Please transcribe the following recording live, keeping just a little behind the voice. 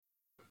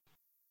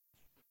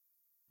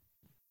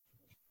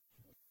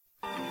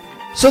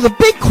So the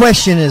big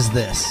question is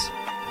this: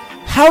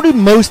 how do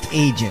most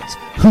agents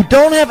who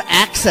don't have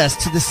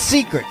access to the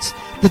secrets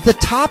that the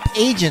top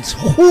agents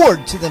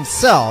hoard to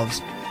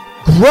themselves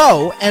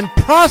grow and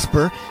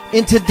prosper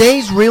in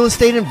today's real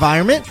estate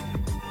environment?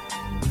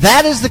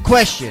 That is the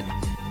question,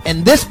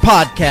 and this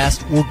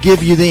podcast will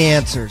give you the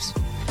answers.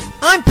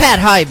 I'm Pat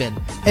Hiban,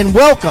 and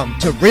welcome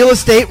to Real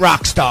Estate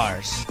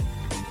Rockstars.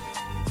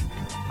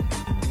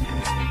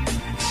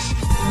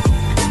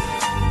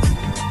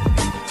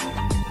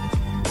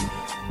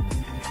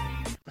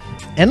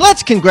 And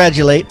let's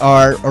congratulate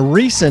our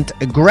recent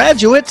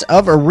graduates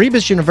of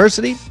Erebus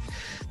University.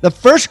 The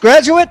first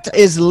graduate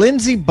is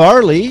Lindsay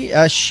Barley.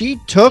 She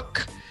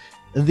took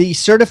the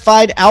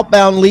Certified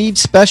Outbound Lead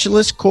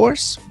Specialist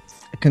course.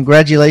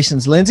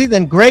 Congratulations, Lindsay.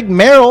 Then Greg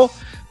Merrill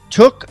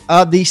took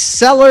the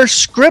Seller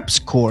Scripts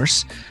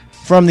course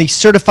from the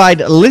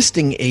Certified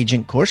Listing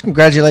Agent course.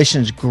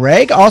 Congratulations,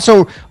 Greg.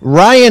 Also,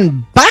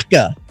 Ryan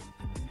Baca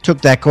took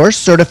that course,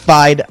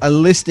 Certified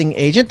Listing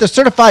Agent. The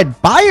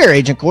Certified Buyer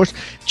Agent course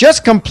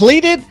just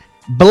completed.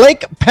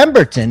 Blake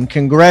Pemberton.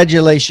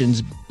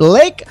 Congratulations,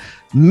 Blake.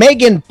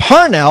 Megan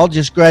Parnell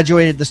just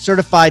graduated the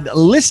Certified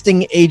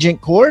Listing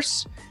Agent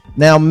course.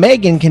 Now,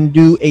 Megan can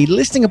do a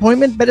listing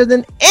appointment better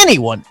than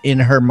anyone in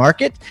her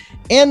market.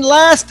 And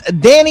last,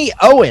 Danny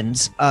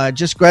Owens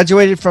just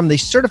graduated from the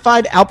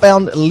Certified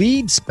Outbound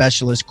Lead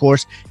Specialist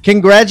course.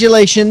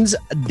 Congratulations,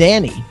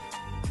 Danny.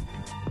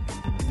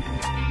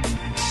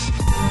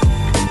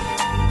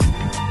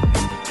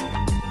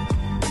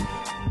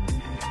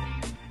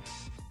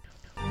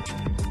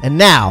 And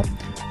now,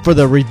 for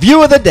the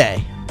review of the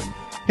day.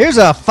 Here's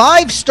a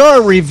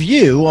 5-star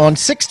review on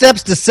 6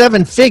 Steps to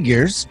 7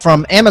 Figures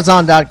from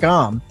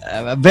Amazon.com.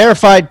 A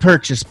verified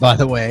purchase, by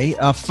the way.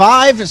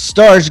 5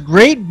 stars.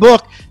 Great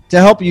book to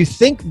help you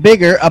think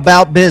bigger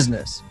about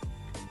business.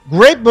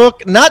 Great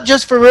book, not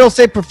just for real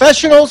estate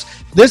professionals.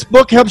 This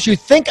book helps you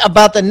think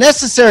about the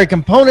necessary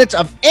components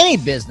of any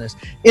business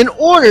in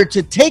order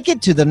to take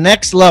it to the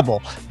next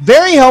level.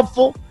 Very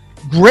helpful.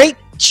 Great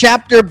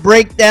chapter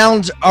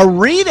breakdowns.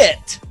 Read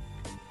it.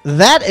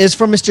 That is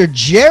from Mr.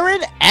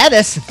 Jared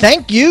Addis.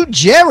 Thank you,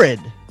 Jared.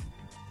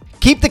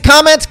 Keep the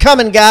comments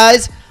coming,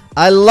 guys.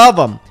 I love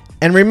them.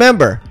 And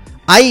remember,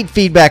 I eat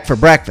feedback for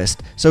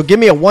breakfast. So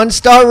give me a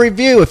 1-star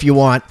review if you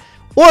want,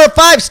 or a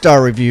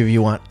 5-star review if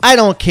you want. I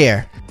don't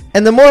care.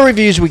 And the more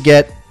reviews we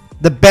get,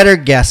 the better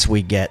guests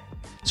we get.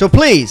 So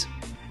please,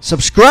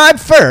 subscribe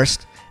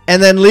first,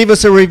 and then leave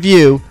us a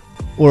review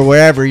or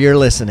wherever you're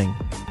listening.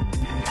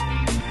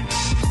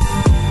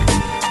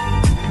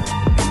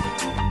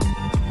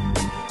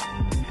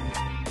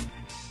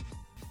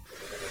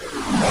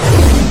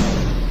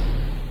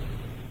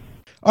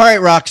 All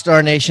right,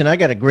 Rockstar Nation, I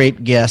got a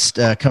great guest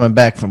coming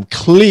back from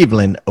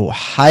Cleveland,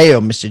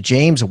 Ohio. Mr.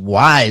 James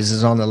Wise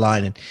is on the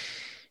line, and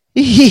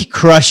he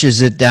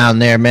crushes it down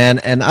there, man.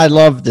 And I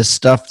love the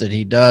stuff that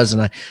he does,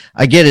 and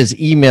I get his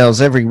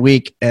emails every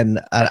week,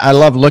 and I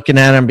love looking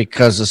at him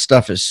because the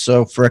stuff is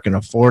so freaking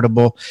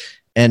affordable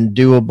and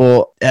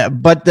doable.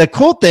 But the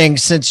cool thing,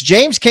 since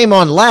James came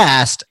on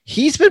last,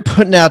 he's been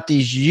putting out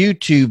these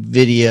YouTube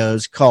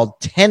videos called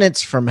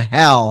Tenants from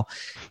Hell.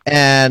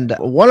 And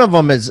one of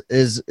them is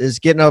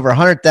getting over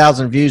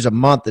 100,000 views a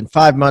month. In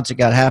 5 months, it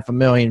got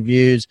 500,000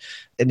 views.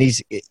 And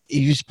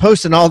he's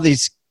posting all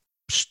these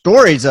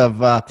stories of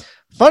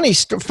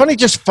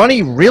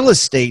funny real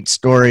estate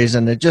stories,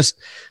 and it's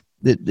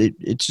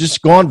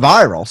just gone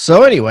viral.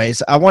 So,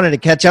 anyways, I wanted to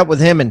catch up with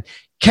him and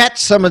catch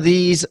some of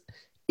these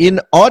in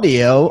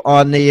audio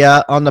on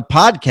the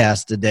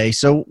podcast today.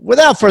 So,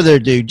 without further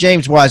ado,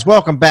 James Wise,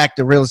 welcome back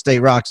to Real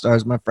Estate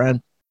Rockstars, my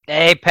friend.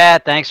 Hey,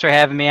 Pat, thanks for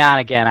having me on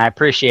again. I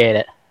appreciate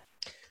it.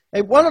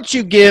 Hey, why don't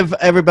you give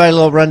everybody a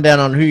little rundown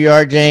on who you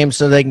are, James,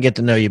 so they can get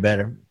to know you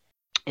better?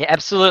 Yeah,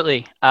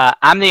 absolutely.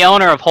 I'm the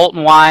owner of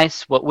Holton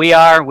Wise. What we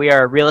are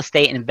a real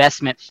estate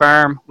investment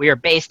firm. We are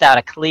based out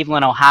of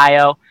Cleveland,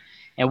 Ohio.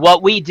 And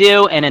what we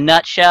do, in a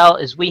nutshell,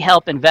 is we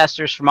help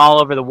investors from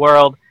all over the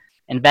world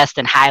invest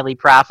in highly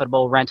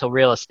profitable rental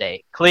real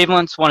estate.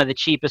 Cleveland's one of the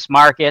cheapest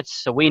markets,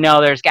 so we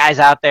know there's guys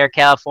out there,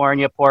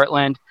 California,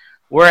 Portland,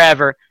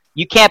 wherever.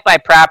 You can't buy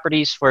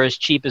properties for as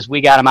cheap as we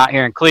got them out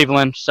here in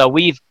Cleveland. So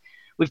we've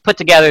put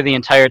together the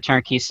entire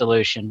turnkey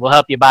solution. We'll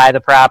help you buy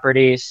the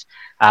properties.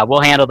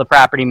 We'll handle the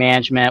property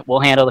management. We'll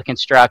handle the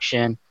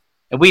construction.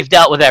 And we've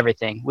dealt with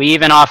everything. We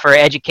even offer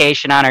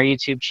education on our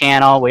YouTube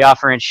channel. We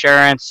offer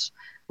insurance.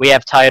 We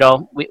have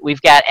title.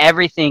 We've got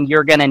everything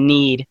you're going to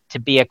need to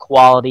be a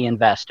quality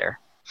investor.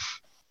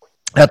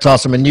 That's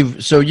awesome. And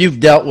you've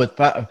dealt with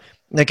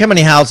like, how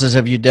many houses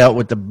have you dealt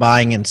with the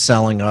buying and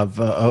selling of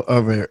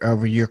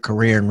over your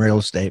career in real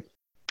estate?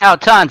 Oh,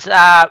 tons.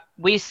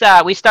 We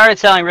started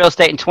selling real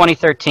estate in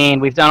 2013.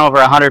 We've done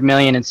over $100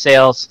 million in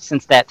sales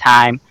since that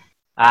time.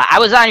 I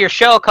was on your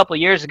show a couple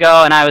years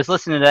ago, and I was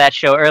listening to that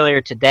show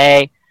earlier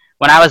today.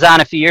 When I was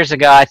on a few years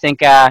ago, I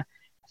think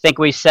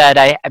we said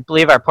I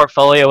believe our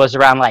portfolio was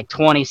around like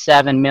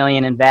 $27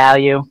 million in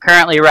value.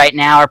 Currently, right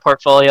now, our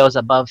portfolio is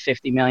above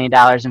 $50 million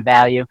in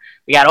value.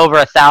 We got over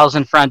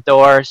 1,000 front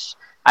doors.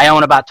 I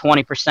own about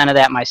 20% of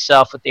that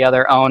myself with the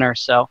other owner.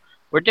 So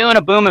we're doing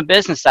a booming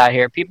business out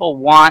here. People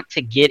want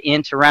to get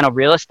into rental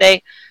real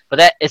estate,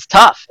 but it's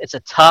tough. It's a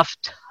tough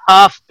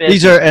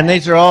business.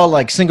 These are all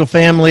like single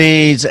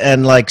families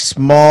and like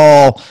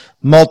small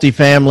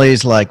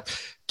multifamilies, like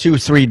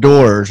 2-3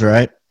 doors,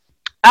 right?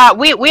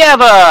 We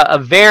have a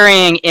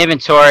varying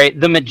inventory.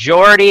 The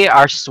majority,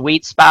 our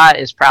sweet spot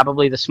is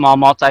probably the small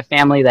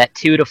multifamily, that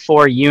 2 to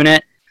 4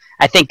 unit.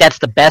 I think that's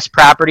the best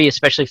property,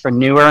 especially for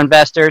newer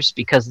investors,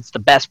 because it's the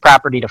best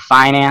property to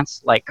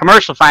finance. Like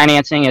commercial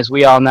financing, as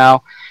we all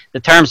know,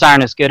 the terms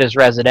aren't as good as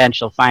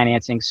residential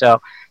financing. So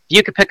if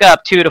you could pick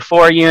up 2 to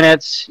 4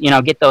 units,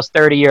 get those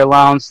 30-year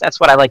loans, that's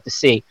what I like to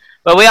see.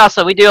 But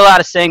we do a lot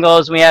of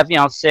singles. We have,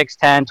 6,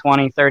 10,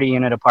 20, 30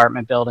 unit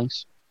apartment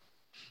buildings.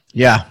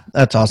 Yeah,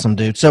 that's awesome,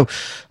 dude. So,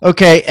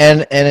 okay,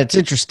 and it's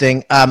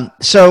interesting.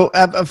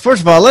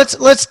 First of all,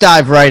 let's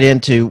dive right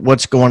into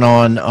what's going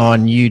on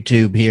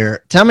YouTube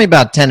here. Tell me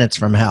about Tenants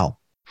from Hell.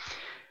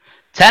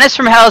 Tenants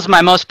from Hell is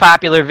my most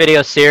popular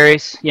video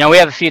series. We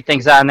have a few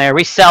things on there.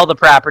 We sell the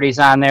properties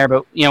on there,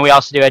 but we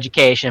also do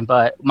education.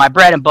 But my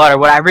bread and butter,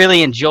 what I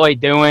really enjoy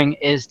doing,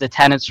 is the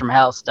Tenants from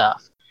Hell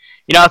stuff.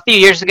 A few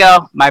years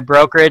ago, my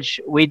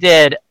brokerage, we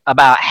did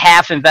about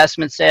half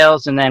investment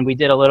sales, and then we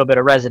did a little bit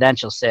of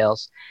residential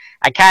sales.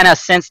 I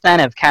since then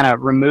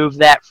have removed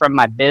that from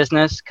my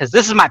business because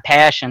this is my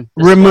passion.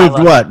 Removed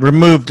what?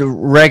 Removed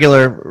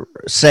regular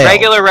sales?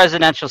 Regular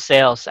residential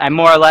sales. I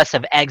more or less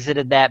have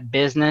exited that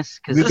business.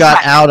 You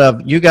got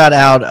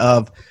out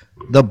of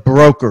the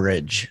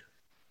brokerage.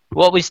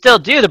 Well, we still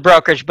do the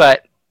brokerage,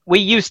 but we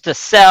used to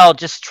sell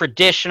just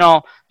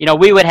traditional,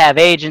 we would have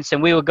agents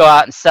and we would go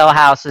out and sell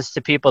houses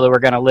to people that were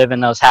going to live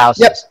in those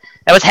houses. Yep.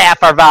 That was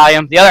half our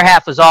volume. The other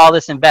half was all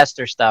this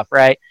investor stuff,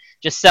 right?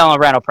 Just selling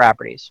rental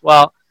properties.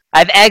 Well,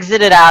 I've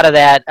exited out of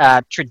that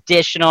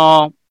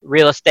traditional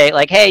real estate,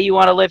 like, hey, you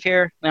want to live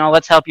here?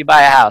 Let's help you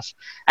buy a house.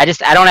 I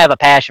don't have a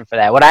passion for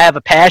that. What I have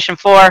a passion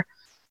for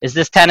is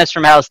this Tenants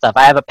from Hell stuff.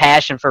 I have a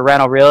passion for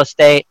rental real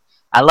estate.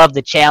 I love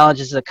the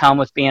challenges that come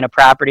with being a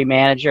property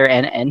manager,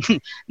 and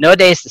no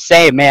day's the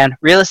same, man.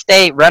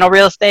 Rental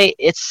real estate,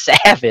 it's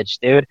savage,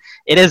 dude.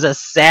 It is a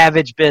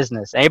savage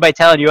business. Anybody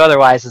telling you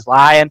otherwise is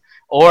lying,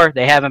 or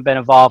they haven't been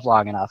involved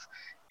long enough.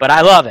 But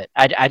I love it.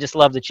 I just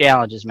love the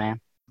challenges, man.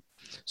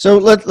 So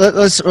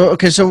let's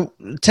okay. So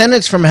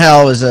Tenants from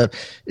Hell is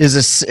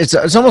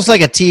it's almost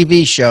like a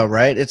TV show,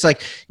 right? It's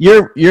like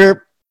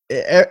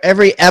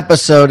every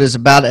episode is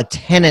about a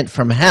tenant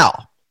from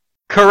hell.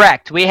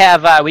 Correct. We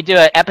have we do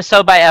it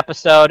episode by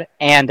episode,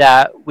 and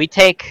we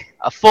take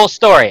a full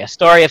story, a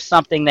story of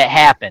something that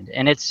happened,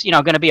 and it's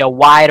going to be a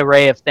wide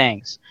array of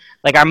things.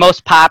 Like our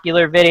most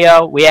popular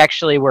video, we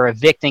actually were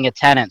evicting a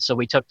tenant, so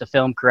we took the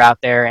film crew out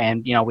there,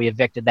 and we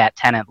evicted that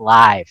tenant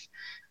live.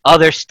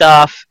 Other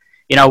stuff,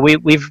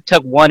 we've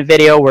took one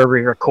video where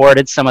we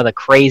recorded some of the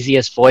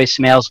craziest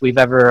voicemails we've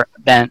ever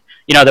that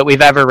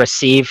we've ever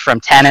received from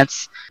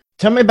tenants.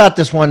 Tell me about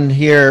this one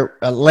here.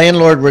 A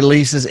landlord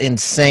releases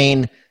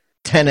insane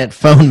tenant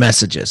phone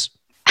messages.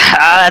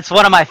 That's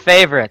one of my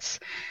favorites.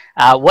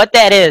 What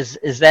that is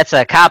that's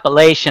a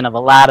compilation of a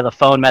lot of the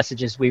phone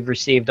messages we've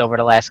received over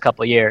the last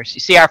couple of years.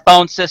 You see, our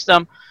phone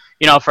system,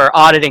 for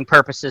auditing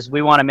purposes,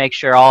 we want to make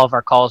sure all of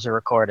our calls are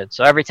recorded.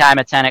 So every time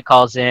a tenant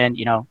calls in,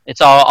 it's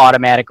all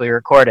automatically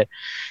recorded.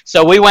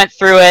 So we went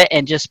through it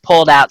and just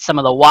pulled out some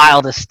of the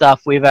wildest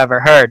stuff we've ever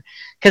heard.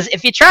 Because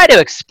if you try to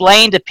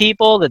explain to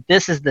people that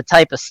this is the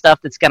type of stuff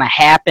that's going to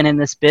happen in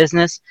this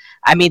business,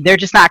 they're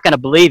just not going to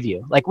believe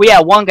you. Like, we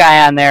had one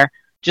guy on there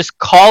just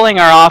calling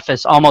our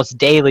office almost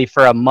daily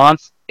for a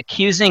month,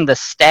 accusing the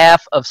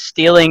staff of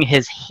stealing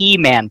his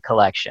He-Man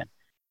collection.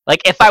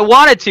 Like, if I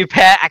wanted to,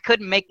 Pat, I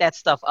couldn't make that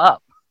stuff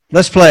up.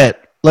 Let's play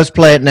it. Let's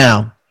play it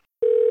now.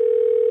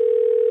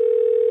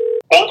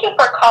 Thank you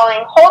for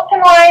calling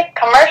Holton Wise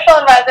Commercial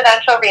and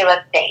Residential Real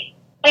Estate.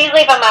 Please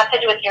leave a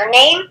message with your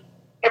name,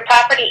 your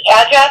property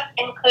address,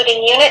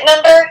 including unit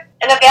number,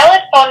 and a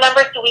valid phone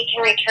number so we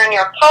can return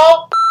your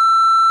call.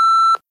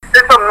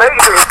 It's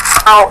amazing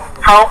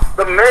how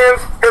the man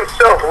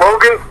himself,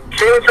 Logan,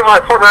 came to my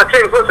apartment. I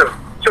came, listen,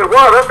 said,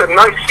 wow, that's a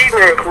nice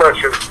He-Man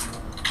collection.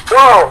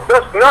 Wow,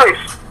 that's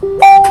nice.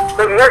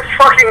 The next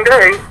fucking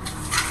day,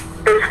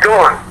 it's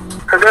gone.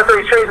 Because after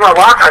he changed my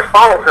lock, I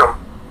followed him.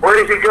 Where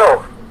did he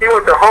go? He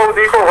went to Home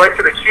Depot right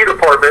to the key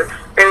department,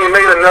 and he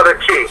made another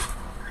key.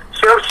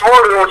 See, I'm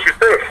smarter than what you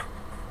think.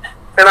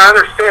 And I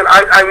understand.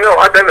 I know.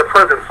 I've been to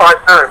prison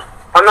 5 times.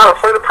 I'm not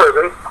afraid of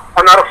prison.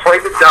 I'm not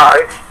afraid to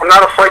die. I'm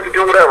not afraid to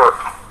do whatever.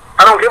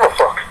 I don't give a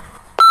fuck.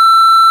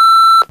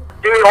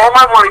 Give me all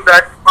my money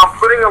back. I'm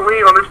putting a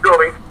lien on this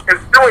building and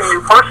suing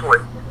you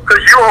personally because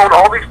you own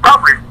all these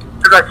properties.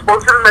 Because I spoke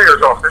to the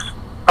mayor's office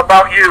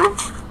about you,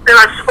 and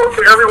I spoke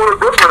to everyone in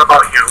Brooklyn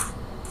about you.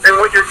 And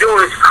what you're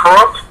doing is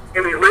corrupt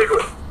and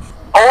illegal.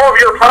 All of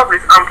your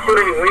properties, I'm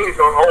putting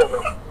liens on all of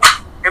them.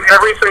 And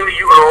everything that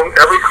you own,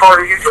 every car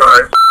that you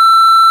drive.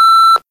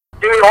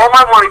 Give me all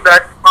my money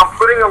back. I'm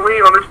putting a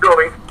lien on this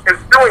building and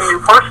suing you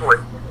personally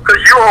because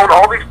you own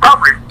all these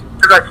properties.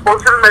 Because I spoke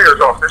to the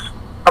mayor's office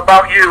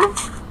about you,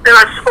 And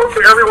I spoke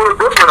to everyone in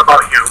Brooklyn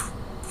about you.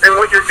 And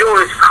what you're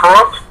doing is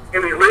corrupt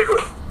and illegal.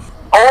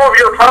 All of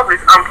your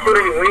properties, I'm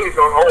putting liens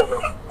on all of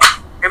them.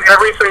 And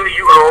everything that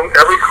you own,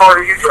 every car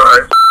that you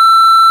drive.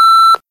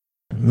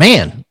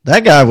 Man,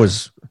 that guy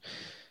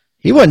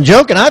he wasn't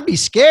joking. I'd be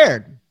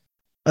scared.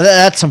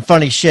 That's some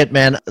funny shit,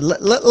 man.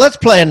 Let's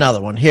play another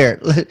one. Here,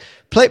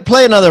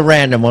 play another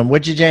random one,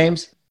 would you,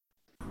 James?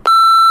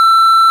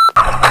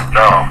 No,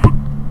 I'm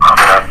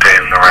not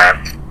paying the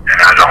rent,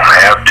 and I don't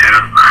have to.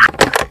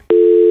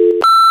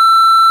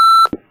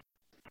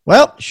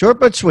 Well, short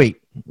but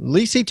sweet. At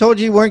least he told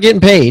you weren't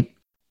getting paid.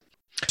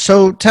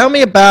 So tell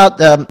me about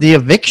the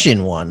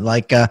eviction one.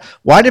 Like,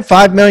 why did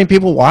 5 million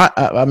people watch?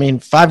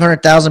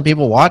 500,000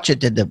 people watch it.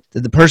 Did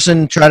the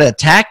person try to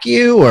attack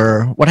you,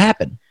 or what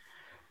happened?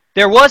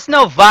 There was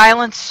no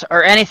violence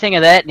or anything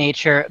of that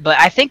nature, but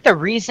I think the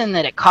reason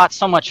that it caught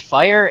so much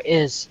fire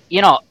is,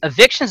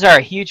 evictions are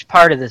a huge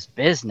part of this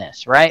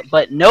business, right?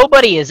 But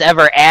nobody has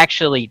ever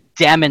actually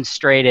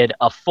demonstrated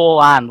a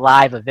full-on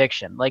live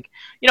eviction. Like,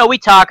 we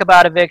talk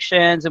about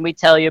evictions and we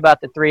tell you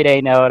about the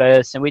 3-day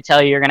notice and we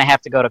tell you you're going to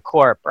have to go to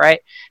court,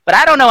 right? But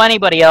I don't know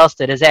anybody else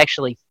that has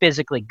actually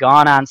physically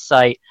gone on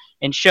site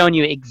and shown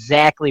you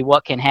exactly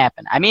what can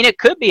happen. I mean, it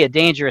could be a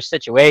dangerous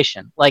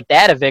situation. Like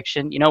that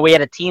eviction, we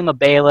had a team of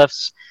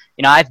bailiffs.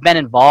 I've been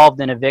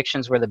involved in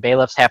evictions where the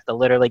bailiffs have to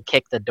literally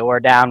kick the door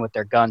down with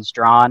their guns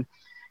drawn.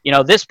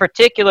 This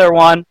particular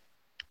one,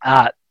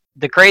 the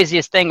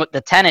craziest thing with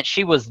the tenant,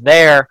 she was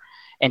there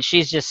and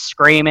she's just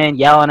screaming,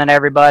 yelling at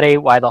everybody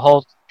while the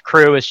whole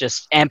crew is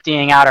just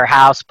emptying out her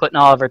house, putting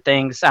all of her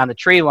things on the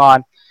tree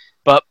lawn.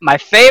 But my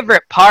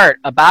favorite part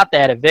about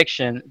that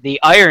eviction, the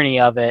irony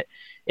of it,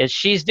 is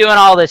she's doing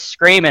all this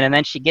screaming and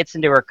then she gets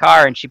into her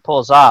car and she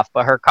pulls off.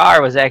 But her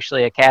car was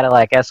actually a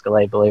Cadillac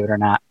Escalade, believe it or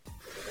not.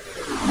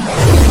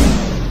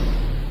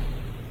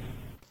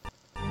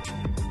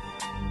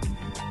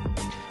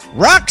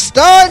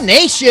 Rockstar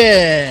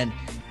Nation,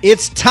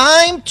 it's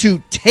time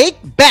to take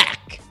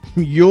back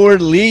your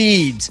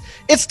leads.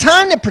 It's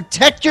time to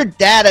protect your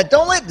data.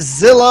 Don't let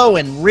Zillow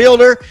and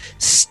Realtor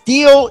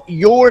steal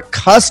your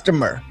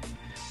customer.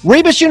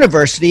 Rebus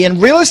University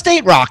and Real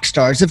Estate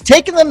Rockstars have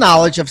taken the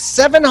knowledge of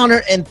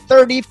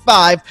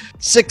 735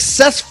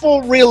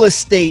 successful real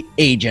estate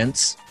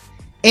agents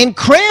and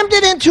crammed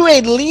it into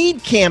a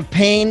lead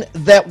campaign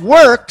that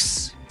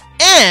works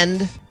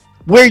and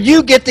where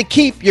you get to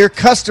keep your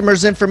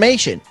customers'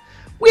 information.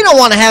 We don't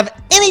want to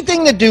have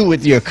anything to do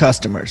with your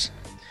customers.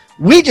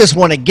 We just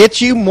want to get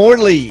you more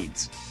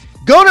leads.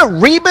 Go to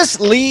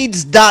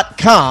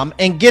rebusleads.com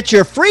and get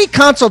your free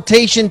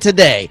consultation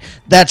today.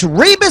 That's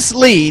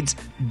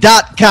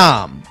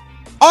rebusleads.com.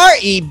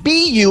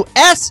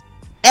 REBUSLEADS.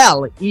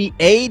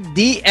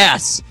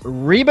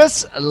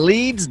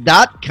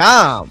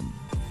 rebusleads.com.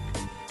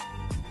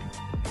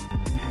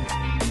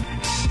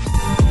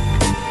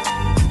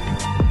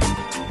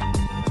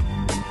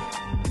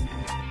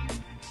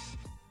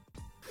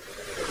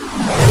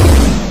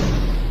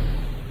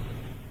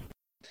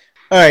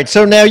 All right,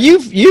 so now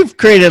you've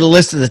created a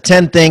list of the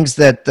 10 things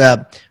that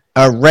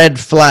are red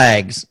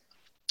flags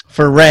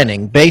for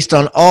renting based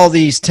on all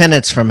these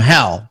tenants from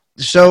hell.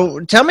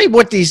 So tell me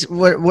what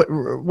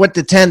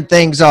the 10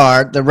 things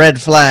are, the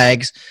red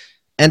flags,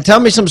 and tell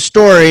me some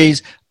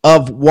stories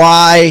of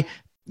why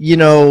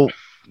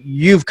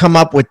you've come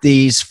up with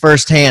these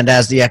firsthand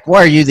as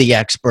why are you the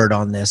expert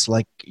on this?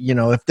 Like,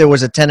 if there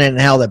was a tenant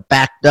in hell that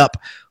backed up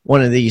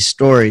one of these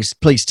stories,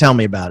 please tell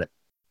me about it.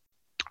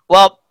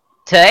 Well,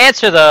 to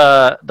answer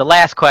the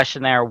last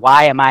question there,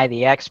 why am I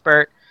the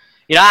expert?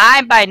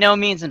 I'm by no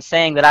means in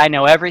saying that I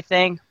know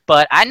everything,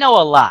 but I know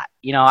a lot.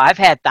 I've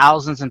had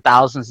thousands and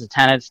thousands of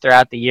tenants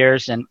throughout the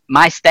years, and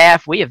my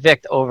staff, we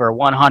evict over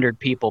 100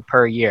 people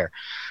per year.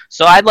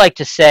 So I'd like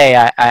to say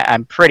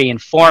I'm pretty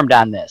informed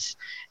on this.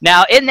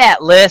 Now, in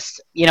that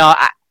list,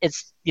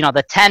 it's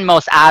the 10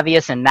 most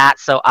obvious and not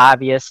so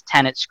obvious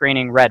tenant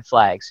screening red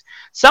flags.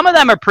 Some of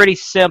them are pretty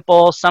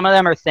simple. Some of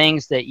them are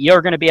things that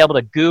you're going to be able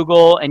to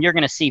Google and you're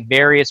going to see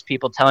various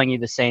people telling you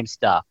the same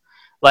stuff.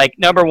 Like,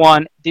 number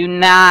one, do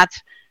not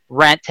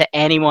rent to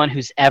anyone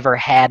who's ever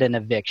had an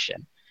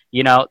eviction.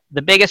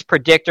 The biggest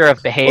predictor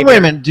of behavior. Wait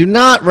a minute. Do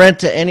not rent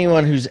to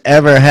anyone who's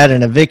ever had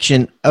an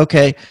eviction.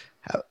 Okay.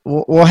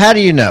 Well, how do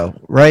you know,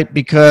 right?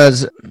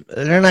 Because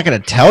they're not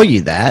going to tell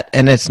you that,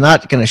 and it's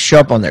not going to show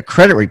up on their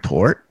credit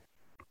report.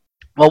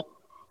 Well,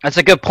 that's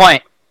a good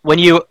point.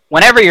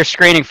 Whenever you're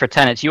screening for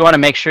tenants, you want to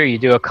make sure you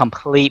do a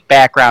complete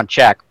background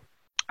check.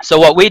 So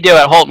what we do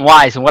at Holton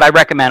Wise, and what I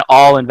recommend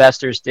all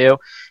investors do,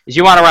 is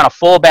you want to run a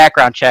full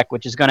background check,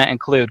 which is going to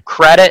include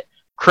credit,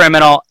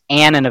 criminal,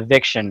 and an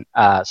eviction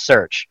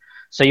search.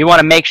 So you want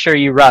to make sure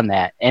you run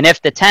that. And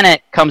if the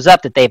tenant comes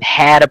up that they've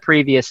had a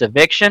previous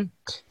eviction.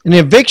 An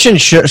eviction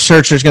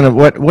search is going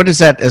to, what is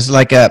that? Is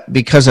like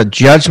because a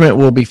judgment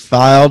will be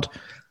filed?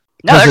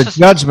 Because a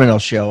judgment will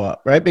show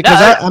up, right?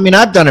 Because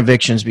I've done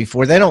evictions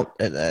before. They don't,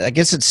 I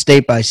guess it's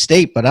state by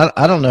state, but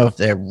I don't know if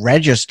they're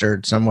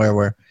registered somewhere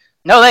where.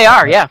 No, they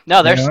are. Yeah.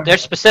 No, they're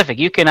specific.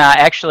 You can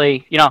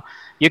actually,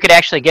 you could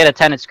actually get a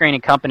tenant screening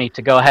company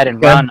to go ahead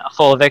and run a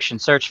full eviction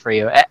search for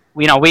you.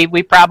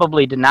 We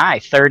probably deny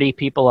 30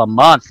 people a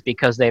month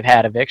because they've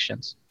had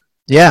evictions.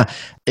 Yeah.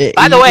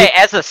 By the way,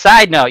 as a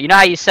side note, you know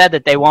how you said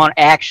that they won't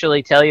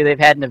actually tell you they've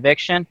had an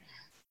eviction?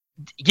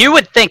 You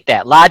would think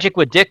that. Logic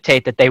would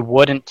dictate that they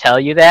wouldn't tell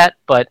you that,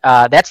 but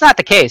that's not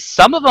the case.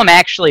 Some of them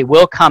actually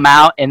will come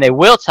out and they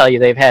will tell you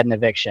they've had an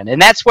eviction.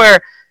 And that's where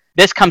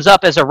this comes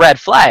up as a red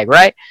flag,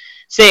 right?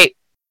 See,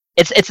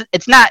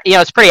 it's not,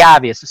 it's pretty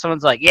obvious. If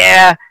someone's like,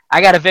 yeah,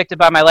 I got evicted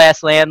by my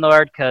last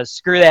landlord because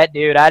screw that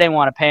dude, I didn't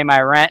want to pay my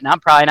rent and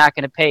I'm probably not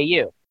going to pay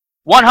you.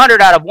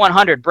 100 out of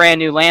 100 brand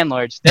new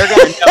landlords, they're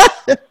going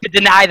to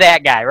deny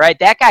that guy, right?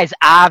 That guy's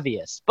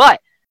obvious. But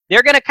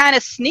they're going to kind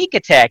of sneak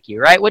attack you,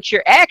 right? What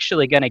you're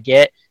actually going to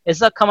get is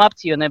they'll come up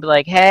to you and they'll be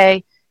like,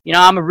 hey,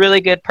 I'm a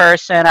really good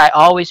person. I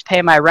always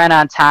pay my rent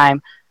on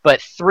time.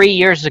 But 3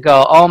 years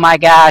ago, oh my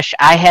gosh,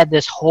 I had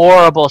this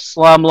horrible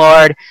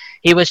slumlord.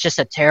 He was just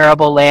a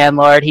terrible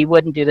landlord. He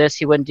wouldn't do this.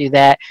 He wouldn't do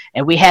that.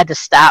 And we had to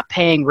stop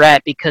paying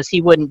rent because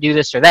he wouldn't do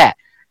this or that.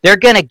 They're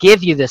going to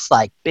give you this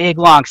like big,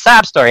 long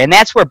sob story. And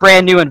that's where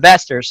brand new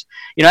investors,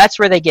 that's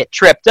where they get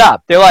tripped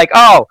up. They're like,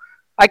 oh,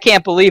 I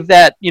can't believe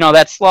that,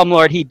 that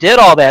slumlord, he did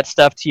all that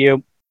stuff to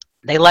you.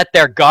 They let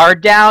their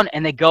guard down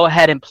and they go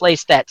ahead and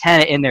place that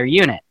tenant in their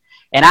unit.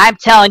 And I'm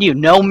telling you,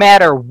 no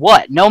matter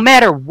what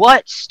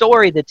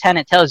story the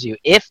tenant tells you,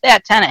 if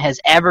that tenant has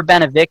ever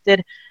been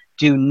evicted,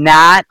 do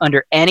not,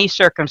 under any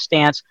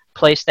circumstance,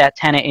 place that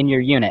tenant in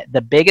your unit.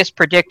 The biggest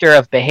predictor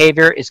of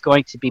behavior is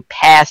going to be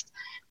past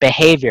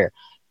behavior.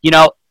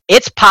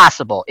 It's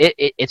possible.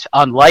 It's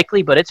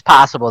unlikely, but it's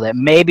possible that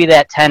maybe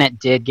that tenant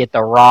did get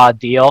the raw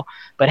deal.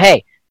 But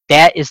hey,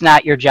 that is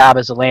not your job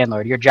as a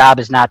landlord. Your job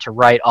is not to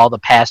right all the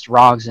past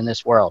wrongs in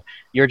this world.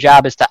 Your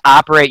job is to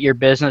operate your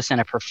business in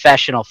a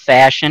professional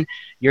fashion.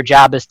 Your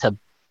job is to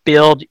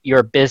build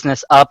your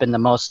business up in the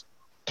most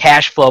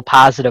cash flow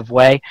positive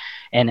way.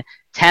 And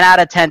 10 out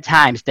of 10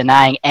 times,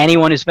 denying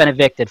anyone who's been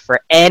evicted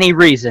for any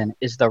reason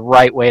is the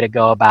right way to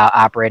go about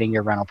operating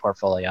your rental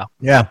portfolio.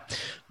 Yeah.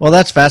 Well,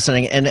 that's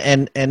fascinating.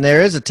 And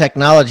there is a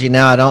technology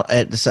now, I don't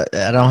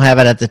have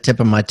it at the tip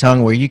of my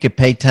tongue, where you could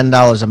pay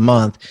 $10 a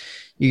month.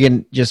 You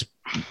can just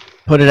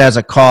put it as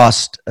a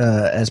cost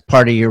as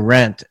part of your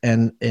rent,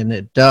 and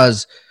it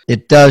does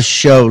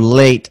show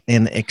late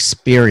in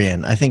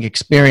Experian. I think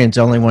Experian's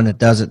the only one that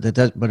does it.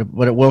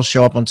 But it will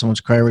show up on someone's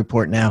credit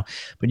report now.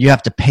 But you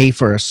have to pay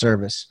for a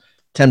service,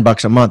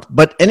 $10 a month.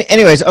 But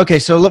anyways, okay.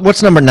 So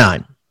what's number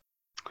 9?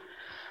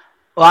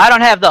 Well, I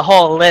don't have the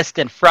whole list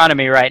in front of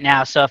me right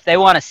now, so if they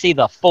want to see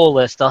the full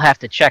list, they'll have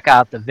to check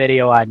out the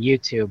video on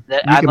YouTube. You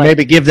can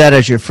maybe give that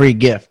as your free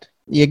gift.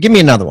 Yeah, give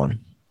me another one.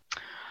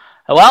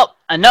 Well,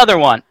 another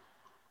one.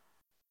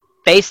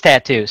 Face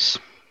tattoos.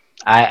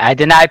 I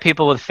deny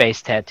people with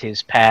face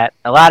tattoos, Pat.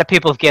 A lot of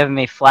people have given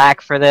me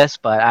flack for this,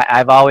 but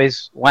I've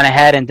always went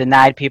ahead and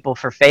denied people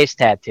for face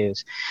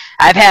tattoos.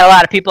 I've had a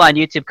lot of people on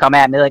YouTube come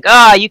at me like,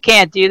 oh, you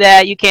can't do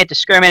that. You can't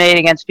discriminate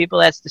against people.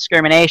 That's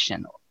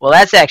discrimination. Well,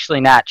 that's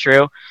actually not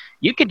true.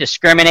 You can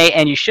discriminate,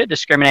 and you should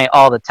discriminate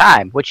all the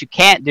time. What you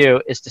can't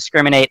do is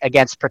discriminate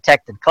against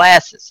protected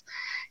classes.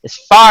 As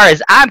far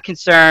as I'm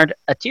concerned,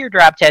 a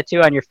teardrop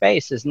tattoo on your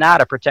face is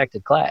not a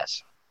protected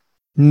class.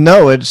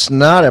 No, it's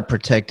not a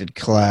protected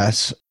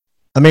class.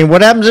 I mean,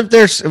 what happens if they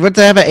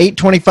have an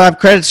 825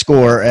 credit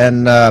score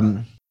and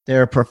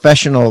they're a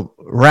professional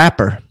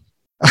rapper?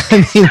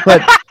 I mean,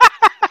 what?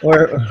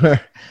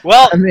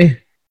 Well, I mean,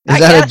 is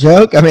that a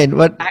joke? I mean,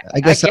 what? I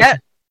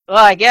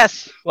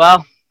guess.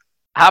 Well,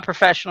 how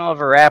professional of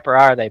a rapper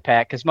are they,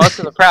 Pat? Because most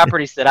of the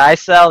properties that I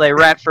sell, they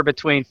rent for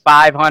between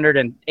 $500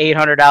 and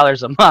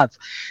 $800 a month.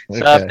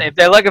 So Okay. if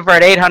they're looking for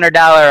an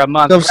 $800 a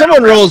month, So if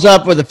someone rolls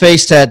up with a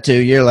face tattoo,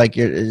 you're like,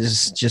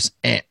 it's just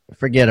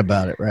forget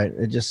about it, right?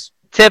 It just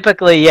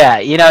typically, yeah.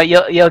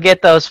 You'll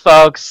get those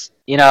folks.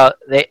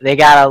 They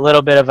got a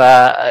little bit of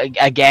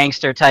a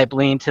gangster type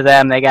lean to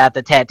them. They got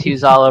the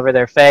tattoos all over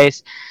their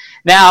face.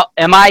 Now,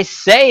 am I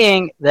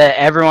saying that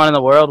everyone in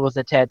the world with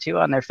a tattoo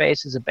on their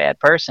face is a bad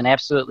person?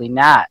 Absolutely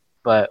not.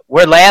 But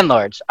we're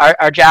landlords.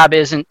 Our job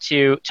isn't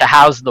to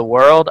house the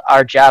world.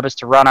 Our job is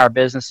to run our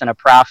business in a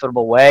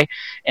profitable way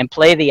and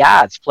play the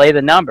odds, play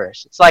the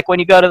numbers. It's like when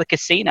you go to the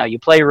casino, you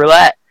play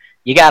roulette.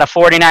 You got a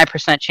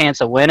 49% chance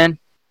of winning.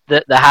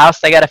 The house,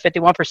 they got a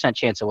 51%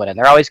 chance of winning.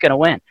 They're always going to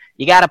win.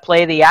 You got to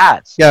play the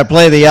odds. You got to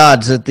play the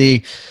odds that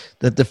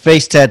the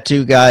face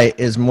tattoo guy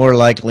is more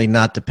likely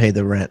not to pay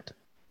the rent.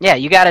 Yeah,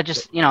 you got to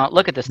just,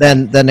 look at this.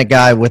 Than a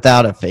guy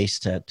without a face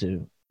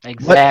tattoo.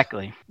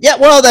 Exactly. Yeah,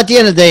 well, at the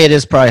end of the day, it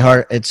is probably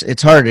hard.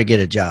 It's harder to get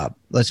a job.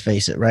 Let's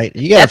face it, right?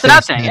 You got That's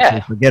another thing, yeah.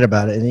 Forget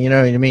about it. And you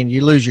know what I mean?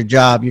 You lose your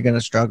job, you're going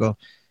to struggle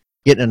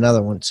getting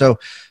another one. So,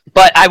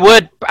 but I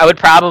would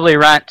probably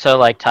rent to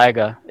like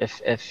Tyga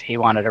if he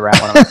wanted to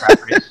rent one of my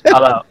properties.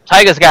 Although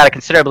Tyga's got a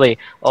considerably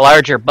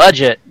larger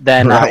budget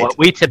than what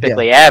we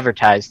typically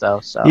advertise, though.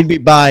 So you'd be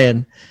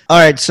buying. All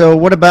right. So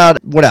what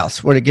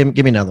else? Give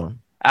me another one.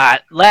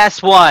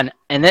 Last one.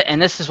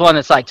 and this is one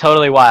that's like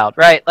totally wild,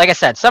 right? Like I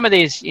said, some of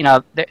these,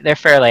 they're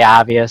fairly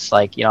obvious.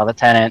 Like, the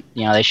tenant,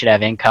 they should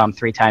have income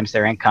 3 times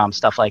their income,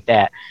 stuff like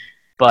that.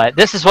 But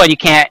this is what you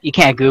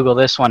can't Google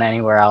this one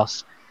anywhere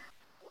else.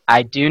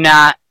 I do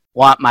not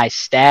want my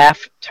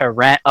staff to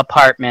rent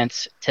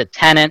apartments to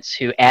tenants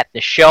who at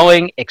the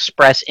showing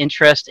express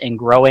interest in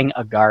growing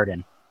a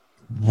garden.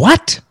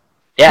 What?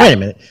 Yeah. Wait a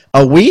minute.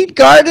 A weed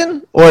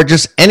garden or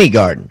just any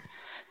garden?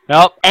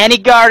 Nope, any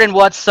garden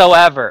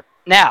whatsoever.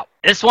 Now,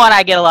 this one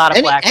I get a lot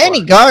of flack for.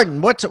 Any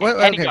garden?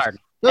 Any garden.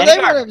 So any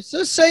garden.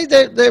 Let's say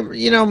that they're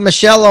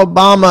Michelle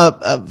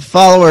Obama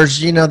followers.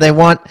 They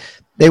want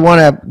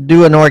to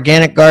do an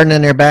organic garden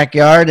in their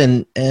backyard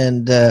and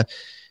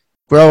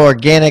grow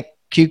organic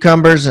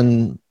cucumbers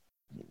and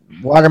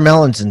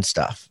watermelons and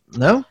stuff.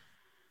 No?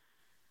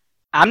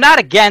 I'm not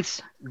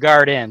against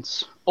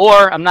gardens,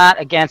 or I'm not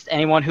against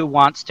anyone who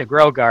wants to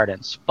grow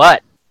gardens.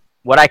 But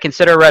what I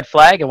consider a red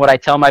flag and what I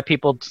tell my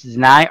people to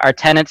deny are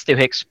tenants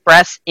to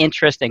express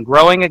interest in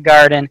growing a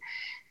garden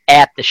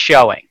at the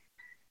showing.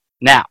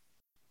 Now,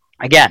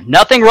 again,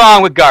 nothing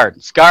wrong with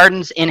gardens.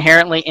 Gardens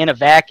inherently in a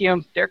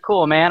vacuum, they're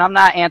cool, man. I'm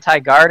not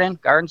anti-garden.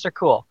 Gardens are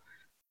cool.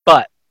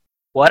 But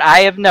what I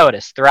have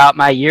noticed throughout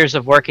my years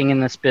of working in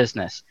this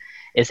business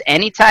is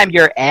anytime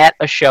you're at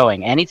a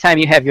showing, anytime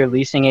you have your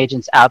leasing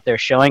agents out there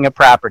showing a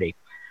property,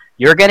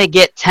 you're going to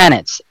get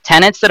tenants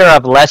that are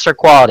of lesser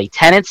quality.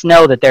 Tenants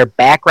know that their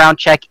background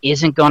check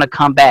isn't going to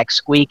come back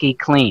squeaky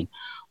clean.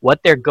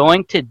 What they're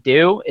going to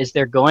do is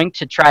they're going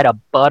to try to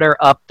butter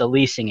up the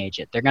leasing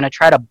agent. They're going to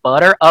try to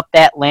butter up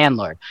that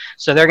landlord.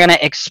 So they're going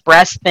to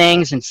express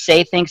things and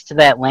say things to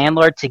that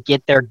landlord to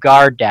get their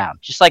guard down.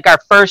 Just like our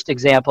first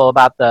example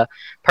about the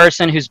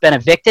person who's been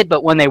evicted,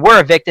 but when they were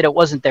evicted, it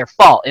wasn't their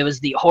fault. It was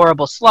the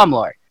horrible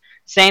slumlord.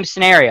 Same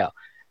scenario.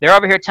 They're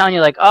over here telling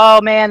you like,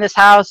 oh man, this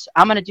house,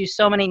 I'm going to do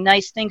so many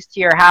nice things to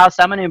your house.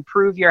 I'm going to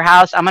improve your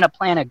house. I'm going to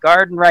plant a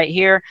garden right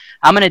here.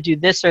 I'm going to do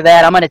this or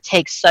that. I'm going to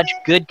take such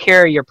good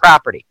care of your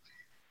property.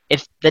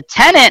 If the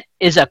tenant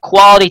is a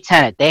quality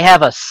tenant, they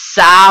have a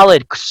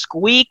solid,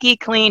 squeaky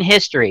clean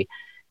history,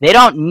 they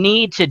don't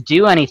need to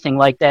do anything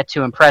like that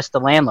to impress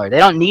the landlord. They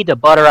don't need to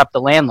butter up the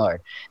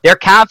landlord. They're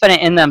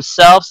confident in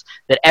themselves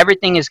that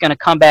everything is going to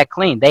come back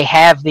clean. They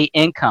have the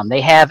income. They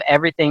have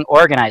everything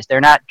organized.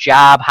 They're not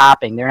job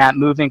hopping. They're not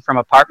moving from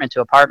apartment to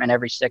apartment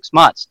every 6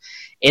 months.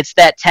 It's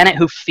that tenant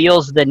who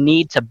feels the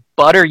need to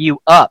butter you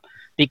up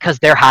because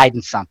they're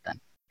hiding something.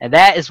 And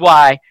that is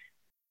why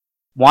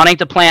wanting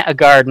to plant a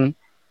garden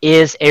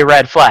is a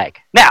red flag.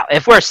 Now,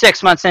 if we're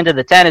 6 months into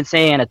the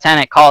tenancy and a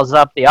tenant calls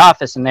up the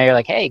office and they're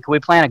like, hey, can we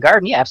plant a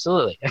garden? Yeah,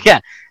 absolutely.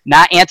 Again,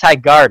 not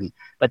anti-garden,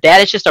 but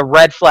that is just a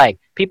red flag.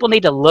 People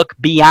need to look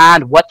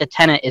beyond what the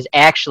tenant is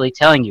actually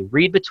telling you.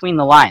 Read between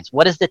the lines.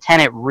 What is the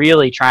tenant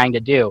really trying to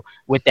do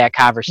with that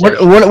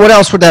conversation? What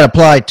else would that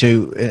apply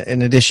to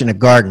in addition to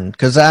garden?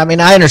 Because, I mean,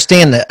 I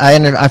understand that.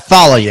 I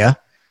follow you,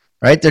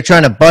 right? They're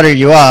trying to butter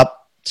you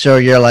up, so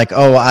you're like,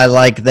 oh, I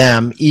like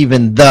them,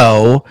 even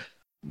though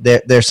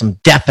there's some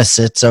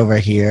deficits over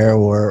here,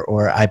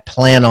 or I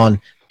plan on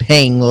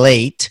paying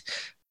late.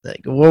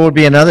 Like, what would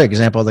be another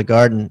example of the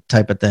garden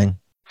type of thing?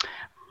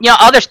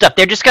 Other stuff.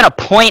 They're just going to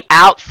point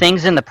out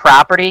things in the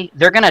property.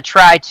 They're going to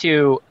try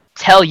to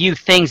tell you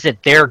things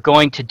that they're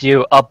going to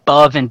do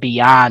above and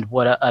beyond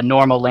what a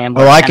normal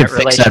landlord. Oh, I can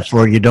fix that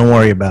for you. Don't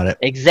worry about it.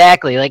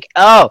 Exactly. Like,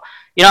 a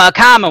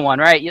common one,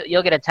 right?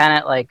 You'll get a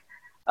tenant like,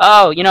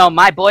 oh,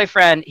 my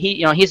boyfriend,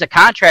 he's a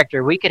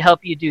contractor. We could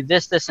help you do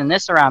this, this, and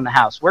this around the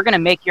house. We're going to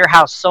make your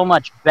house so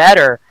much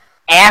better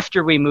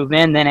after we move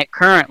in than it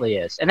currently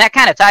is. And that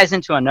kind of ties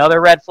into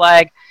another red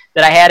flag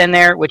that I had in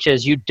there, which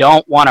is you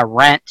don't want to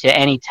rent to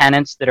any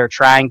tenants that are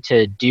trying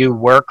to do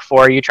work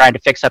for you, trying to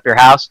fix up your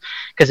house.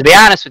 Because to be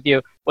honest with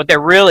you, what they're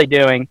really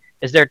doing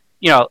is they're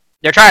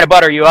trying to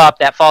butter you up.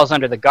 That falls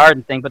under the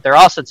garden thing, but they're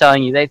also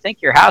telling you they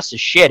think your house is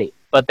shitty,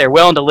 but they're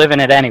willing to live in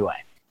it anyway.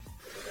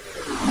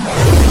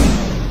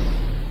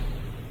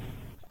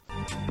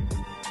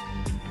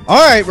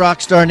 All right,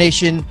 Rockstar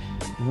Nation,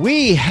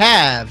 we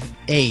have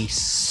a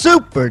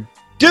super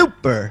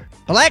duper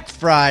Black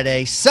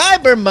Friday,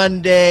 Cyber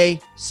Monday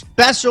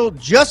special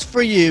just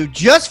for you,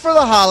 just for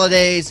the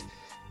holidays.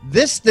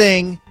 This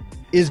thing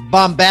is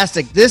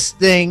bombastic. This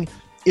thing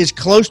is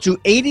close to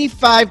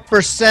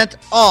 85%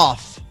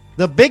 off.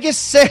 The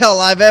biggest sale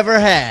I've ever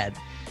had.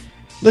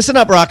 Listen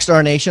up,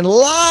 Rockstar Nation. A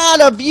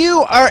lot of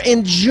you are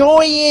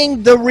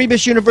enjoying the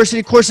Rebus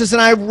University courses,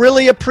 and I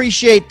really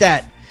appreciate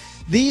that.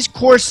 These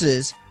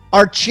courses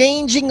are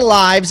changing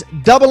lives,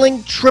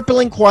 doubling,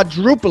 tripling,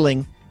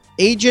 quadrupling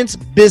agents'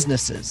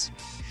 businesses.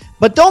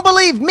 But don't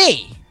believe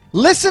me.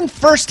 Listen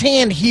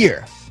firsthand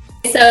here.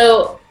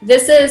 So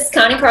this is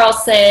Connie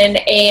Carlson,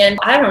 and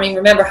I don't even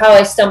remember how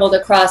I stumbled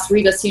across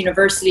Rebus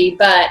University,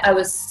 but I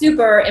was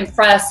super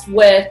impressed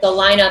with the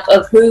lineup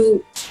of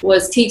who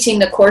was teaching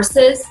the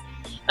courses.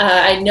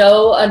 I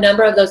know a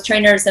number of those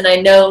trainers, and I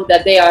know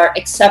that they are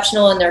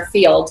exceptional in their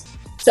field.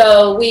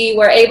 So we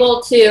were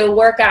able to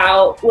work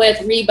out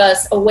with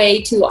Rebus a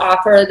way to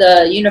offer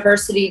the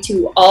university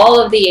to all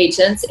of the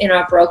agents in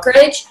our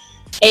brokerage.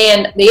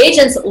 And the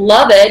agents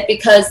love it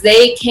because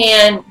they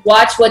can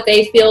watch what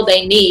they feel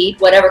they need,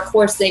 whatever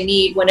course they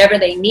need, whenever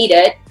they need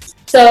it.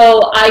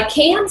 So I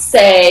can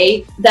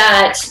say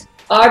that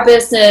our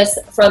business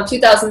from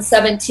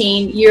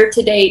 2017 year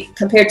to date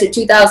compared to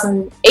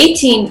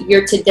 2018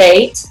 year to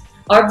date,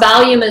 our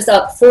volume is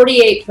up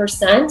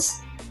 48%.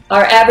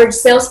 Our average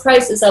sales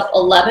price is up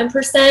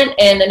 11%,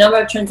 and the number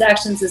of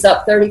transactions is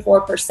up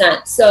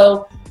 34%.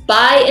 So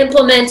by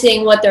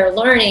implementing what they're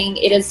learning,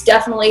 it is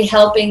definitely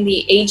helping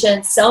the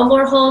agents sell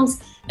more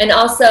homes and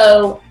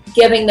also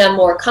giving them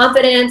more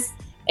confidence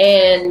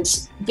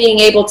and being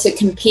able to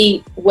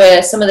compete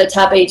with some of the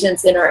top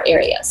agents in our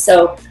area.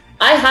 So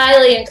I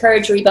highly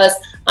encourage Rebus.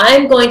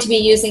 I'm going to be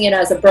using it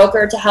as a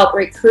broker to help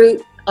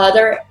recruit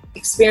other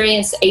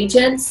experienced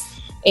agents,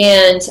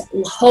 and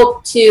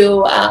hope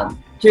to,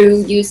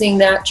 through using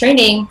that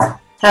training,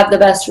 have the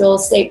best real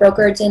estate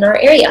brokerage in our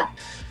area.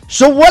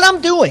 So what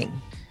I'm doing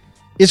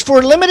is, for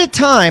a limited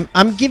time,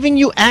 I'm giving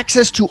you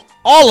access to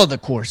all of the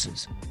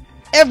courses.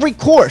 Every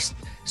course,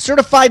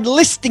 certified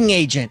listing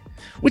agent,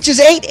 which is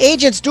 8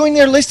 agents doing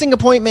their listing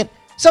appointment,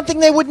 something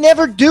they would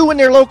never do in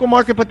their local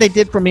market, but they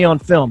did for me on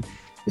film.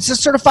 It's a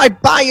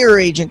certified buyer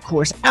agent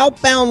course,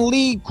 outbound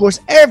lead course,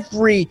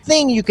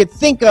 everything you could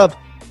think of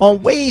on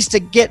ways to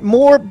get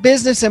more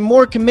business and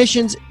more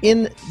commissions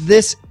in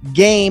this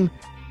game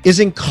is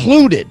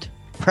included,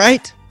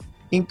 right?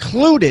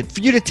 Included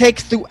for you to take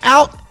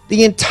throughout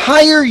the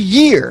entire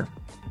year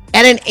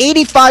at an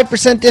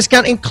 85%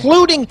 discount,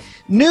 including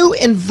new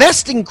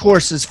investing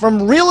courses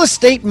from real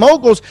estate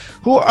moguls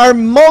who are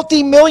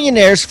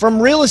multimillionaires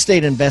from real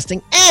estate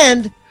investing,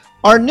 and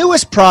our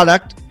newest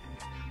product,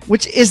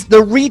 which is the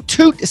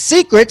Retoot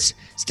Secrets,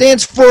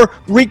 stands for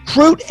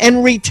Recruit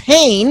and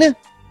Retain,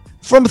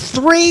 from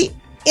 3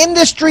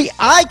 industry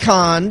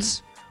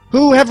icons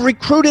who have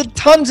recruited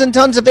tons and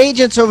tons of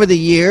agents over the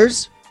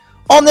years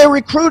on their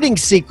recruiting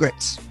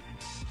secrets.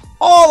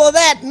 All of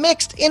that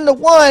mixed into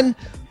one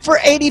for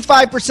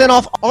 85%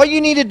 off. All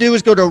you need to do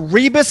is go to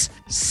Rebus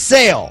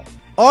Sale,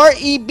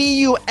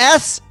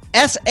 REBUSSALE.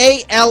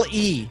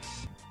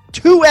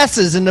 2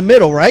 S's in the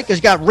middle, right? Because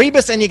you got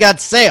Rebus and you got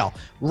Sale.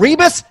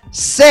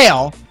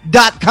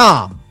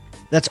 RebusSale.com.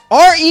 That's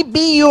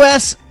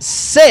REBUS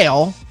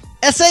Sale,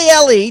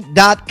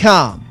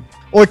 SALE.com.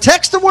 Or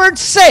text the word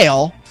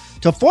SALE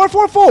to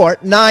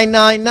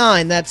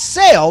 444-999. That's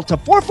SALE to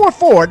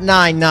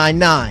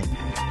 444-999.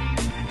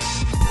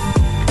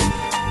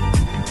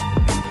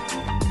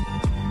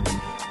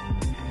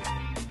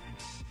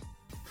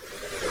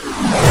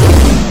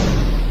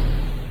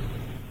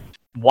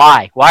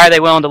 Why? Why are they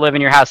willing to live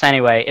in your house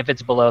anyway if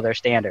it's below their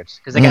standards?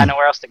 Because they got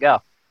nowhere else to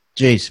go.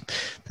 Jeez,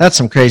 that's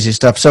some crazy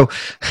stuff. So,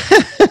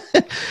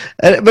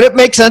 but it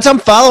makes sense. I'm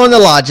following the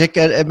logic.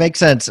 It makes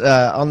sense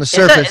on the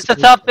surface. It's a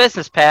tough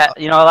business, Pat.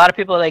 You know, a lot of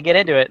people, they get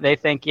into it, they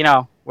think, you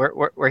know,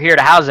 we're here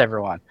to house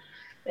everyone.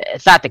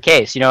 It's not the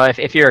case. You know,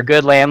 if you're a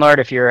good landlord,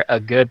 if you're a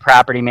good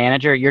property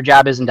manager, your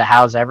job isn't to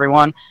house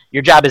everyone.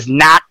 Your job is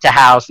not to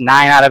house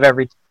 9 out of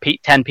every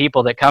 10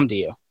 people that come to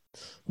you.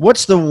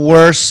 What's the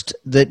worst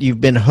that you've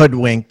been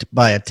hoodwinked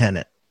by a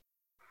tenant?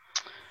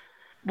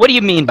 What do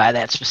you mean by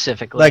that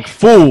specifically? Like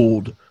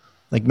fooled.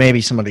 Like maybe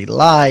somebody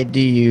lied to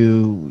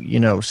you, you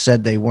know,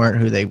 said they weren't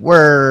who they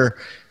were,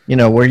 you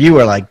know, where you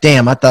were like,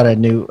 damn, I thought I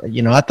knew,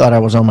 you know, I thought I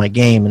was on my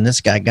game and this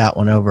guy got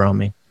one over on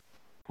me.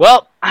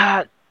 Well,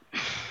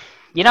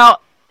 you know,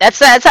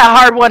 that's a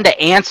hard one to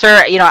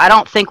answer. You know, I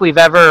don't think we've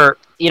ever,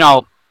 you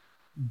know,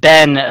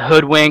 been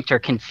hoodwinked or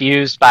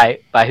confused by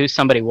who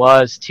somebody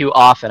was too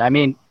often. I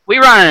mean, we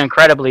run an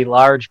incredibly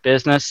large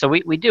business, so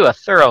we do a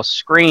thorough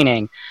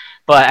screening.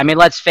 But, I mean,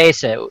 let's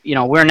face it, you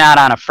know, we're not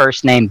on a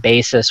first-name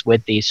basis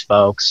with these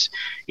folks.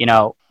 You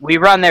know, we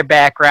run their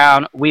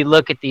background. We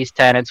look at these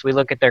tenants. We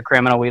look at their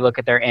criminal. We look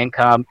at their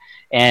income.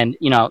 And,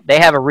 you know, they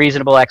have a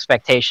reasonable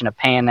expectation of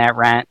paying that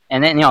rent.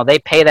 And then, you know, they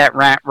pay that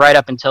rent right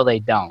up until they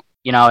don't.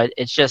 You know,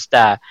 it's just,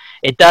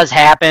 it does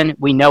happen.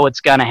 We know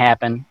it's going to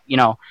happen. You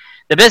know,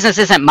 the business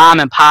isn't mom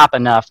and pop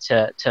enough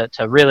to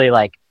really,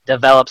 like,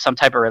 develop some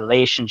type of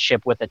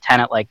relationship with a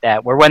tenant like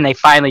that, where when they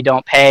finally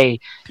don't pay,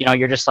 you know,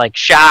 you're just like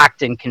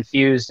shocked and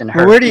confused and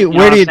hurt. Well, where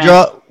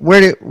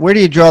do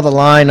you draw the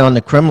line on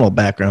the criminal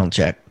background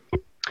check?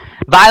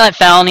 Violent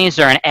felonies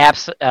are an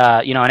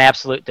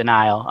absolute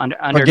denial.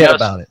 Forget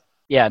about it.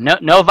 Yeah,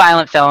 no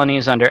violent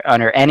felonies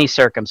under any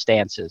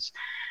circumstances.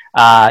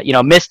 You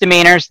know,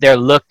 misdemeanors, they're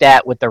looked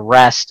at with the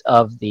rest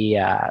of the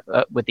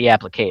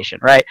application,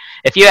 right?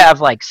 If you have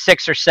like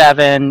 6 or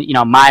 7, you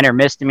know, minor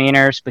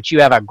misdemeanors, but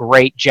you have a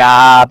great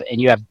job and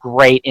you have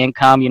great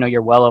income, you know,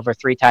 you're well over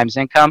 3 times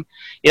income,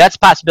 yeah, that's a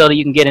possibility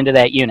you can get into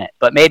that unit.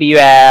 But maybe you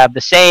have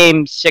the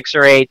same 6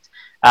 or 8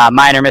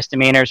 minor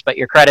misdemeanors, but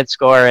your credit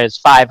score is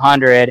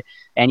 500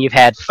 and you've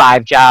had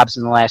 5 jobs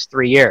in the last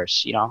 3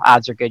 years. You know,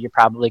 odds are good you're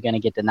probably going to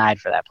get denied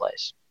for that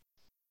place.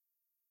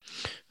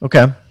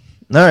 Okay.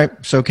 All right.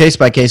 So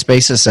case-by-case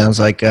basis sounds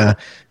like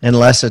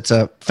unless it's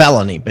a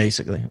felony,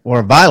 basically, or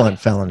a violent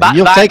felony.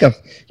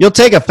 You'll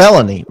take a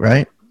felony,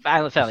 right?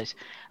 Violent felonies.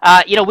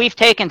 We've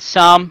taken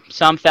some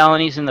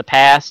felonies in the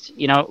past.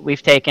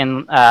 We've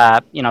taken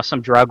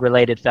some drug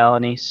related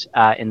felonies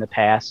in the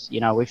past.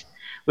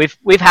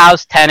 We've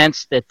housed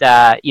tenants that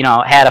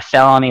had a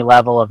felony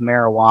level of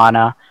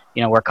marijuana.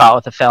 We're caught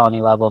with a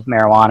felony level of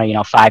marijuana.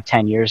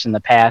 5-10 years in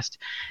the past.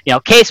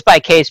 Case by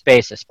case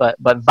basis. But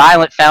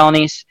violent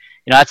felonies.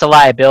 That's a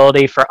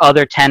liability for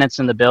other tenants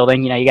in the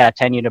building. You got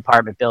a 10-unit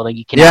apartment building.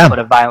 You cannot put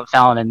a violent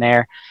felon in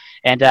there.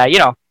 And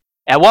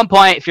at one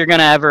point, if you're going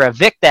to ever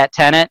evict that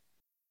tenant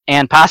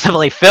and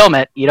possibly film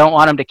it, you don't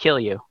want them to kill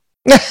you.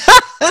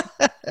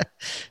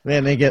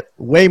 Man, they get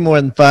way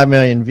more than 5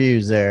 million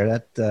views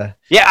there.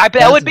 I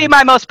bet it would be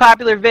my most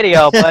popular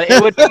video, but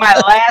it would be my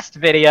last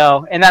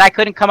video, and then I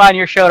couldn't come on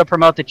your show to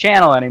promote the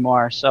channel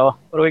anymore. So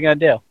what are we going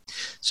to do?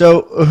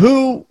 So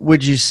who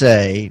would you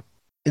say?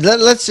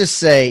 Let's just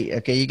say,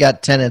 okay, you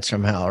got tenants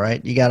from hell,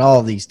 right? You got all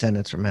of these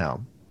tenants from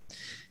hell.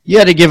 You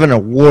had to give an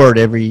award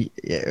if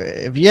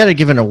you had to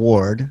give an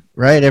award,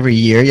 right? Every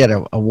year you had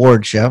an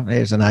award show.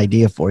 There's an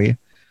idea for you.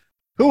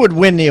 Who would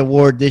win the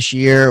award this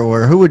year,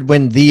 or who would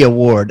win the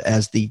award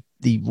as the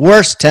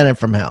worst tenant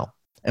from hell,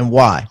 and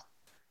why?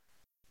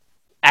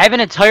 I have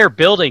an entire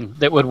building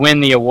that would win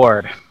the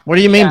award. What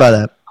do you mean by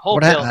that? Whole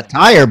building. An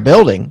entire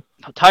building?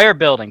 Entire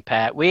building,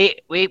 Pat. We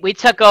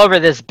took over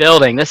this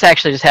building. This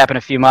actually just happened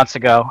a few months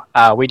ago.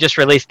 We just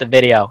released the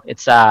video.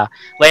 It's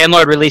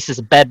landlord releases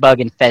a bed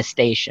bug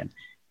infestation.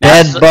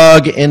 Bed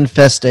bug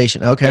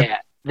infestation. Okay. Yeah,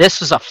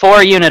 this was a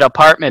 4-unit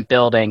apartment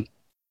building,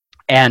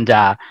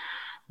 and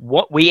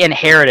what we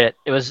inherited.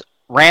 It was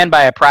ran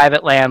by a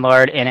private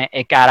landlord, and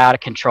it got out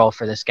of control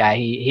for this guy.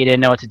 He didn't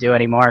know what to do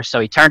anymore, so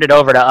he turned it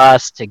over to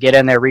us to get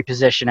in there,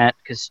 reposition it.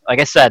 Because, like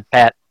I said,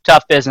 Pat,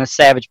 tough business,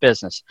 savage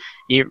business.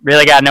 You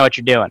really got to know what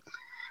you're doing.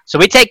 So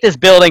we take this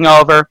building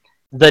over.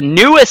 The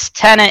newest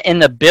tenant in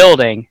the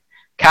building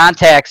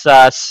contacts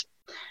us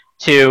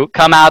to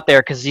come out there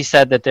because he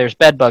said that there's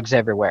bed bugs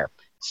everywhere.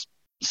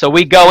 So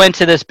we go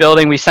into this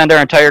building. We send our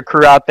entire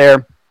crew out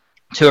there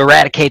to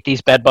eradicate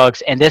these bed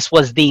bugs, and this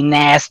was the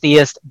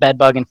nastiest bed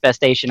bug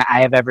infestation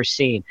I have ever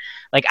seen.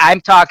 Like,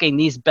 I'm talking,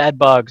 these bed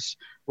bugs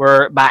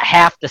were about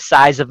half the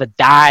size of a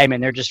dime,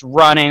 and they're just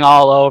running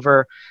all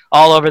over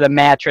the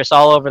mattress,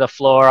 all over the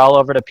floor, all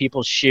over the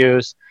people's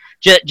shoes.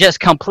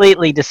 Just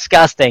completely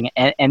disgusting.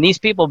 And these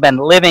people have been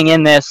living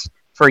in this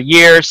for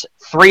years.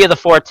 3 of the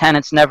 4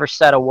 tenants never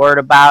said a word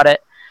about it.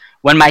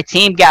 When my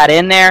team got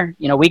in there,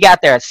 we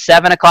got there at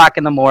 7 o'clock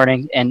in the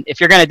morning, and if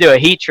you're going to do a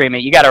heat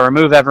treatment, you got to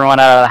remove everyone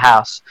out of the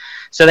house.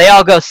 So they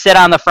all go sit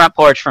on the front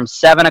porch from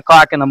 7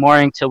 o'clock in the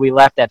morning till we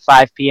left at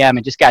 5 p.m.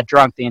 and just got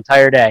drunk the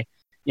entire day.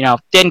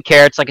 Didn't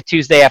care. It's like a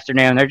Tuesday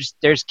afternoon.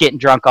 They're just getting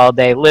drunk all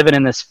day, living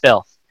in this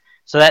filth.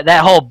 So that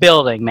whole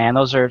building, man,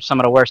 those are some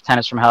of the worst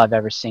tenants from hell I've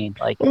ever seen.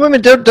 Like, well, I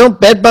mean, don't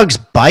bed bugs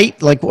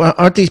bite? Like,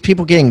 aren't these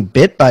people getting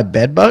bit by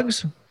bed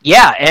bugs?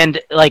 Yeah, and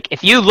like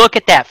if you look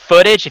at that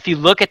footage, if you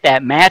look at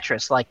that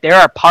mattress, like there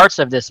are parts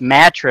of this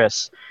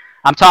mattress,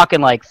 I'm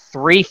talking like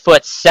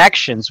 3-foot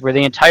sections where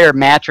the entire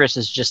mattress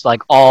is just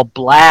like all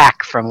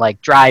black from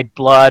like dried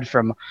blood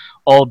from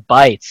old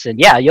bites. And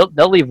yeah,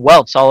 they'll leave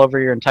welts all over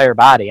your entire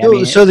body.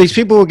 So these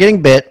people were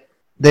getting bit,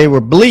 they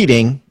were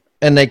bleeding,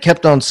 and they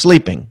kept on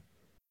sleeping.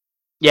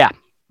 Yeah,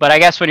 but I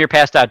guess when you're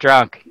passed out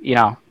drunk, you're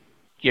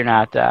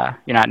not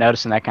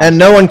noticing that kind of stuff. And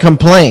no one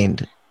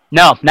complained.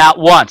 No, not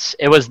once.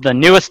 It was the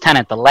newest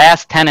tenant, the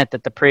last tenant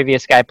that the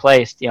previous guy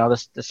placed.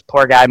 This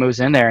poor guy moves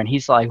in there, and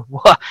he's like,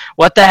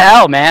 what the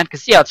hell, man?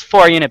 Because, it's a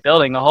 4-unit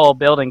building. The whole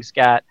building's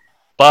got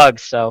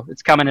bugs, so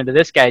it's coming into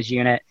this guy's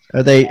unit.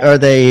 Are they,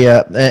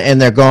 and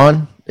they're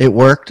gone? It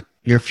worked?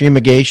 Your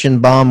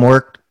fumigation bomb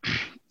worked?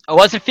 It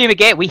wasn't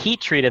fumigate. We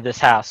heat treated this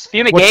house.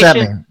 Fumigation. What's that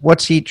mean?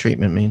 What's heat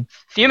treatment mean?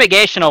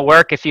 Fumigation will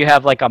work if you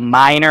have like a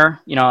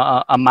minor,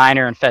 a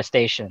minor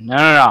infestation.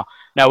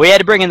 No, we had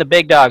to bring in the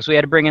big dogs. We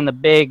had to bring in the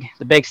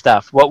big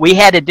stuff. What we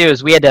had to do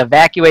is we had to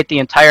evacuate the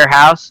entire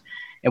house,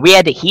 and we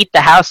had to heat the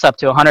house up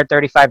to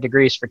 135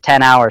 degrees for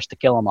 10 hours to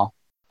kill them all.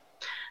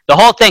 The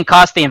whole thing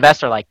cost the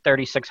investor like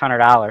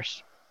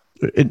 $3,600.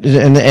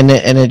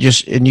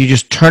 And you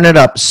just turn it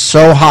up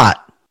so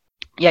hot.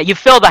 Yeah, you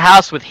fill the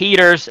house with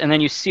heaters, and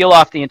then you seal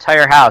off the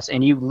entire house,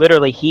 and you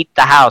literally heat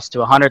the house to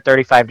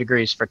 135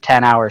 degrees for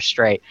 10 hours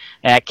straight,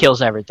 and it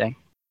kills everything.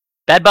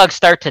 Bed bugs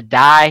start to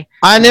die.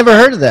 I never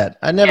heard of that.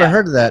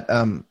 Heard of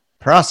that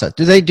process.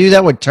 Do they do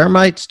that with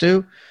termites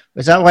too?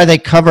 Is that why they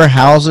cover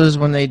houses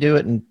when they do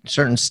it in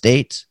certain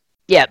states?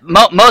 Yeah,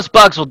 most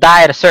bugs will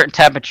die at a certain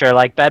temperature.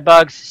 Like bed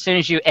bugs, as soon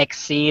as you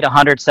exceed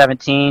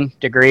 117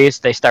 degrees,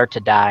 they start to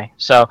die.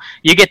 So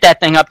you get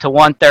that thing up to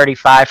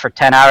 135 for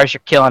 10 hours,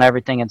 you're killing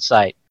everything in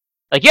sight.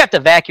 Like, you have to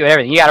evacuate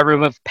everything. You got to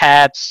remove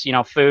pets,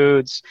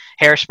 foods,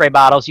 hairspray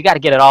bottles. You got to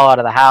get it all out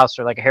of the house,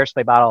 or like a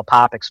hairspray bottle will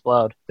pop,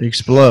 explode.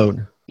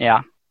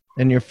 Yeah.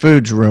 And your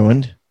food's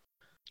ruined.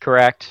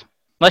 Correct.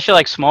 Unless you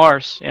like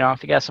s'mores,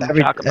 if you got some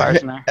chocolate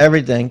bars in there.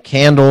 Everything.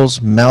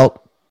 Candles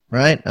melt,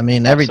 right? I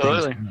mean, everything.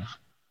 Absolutely.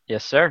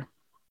 Yes, sir.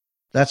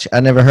 I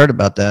never heard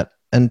about that.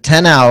 And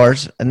 10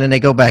 hours, and then they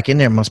go back in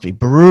there. It must be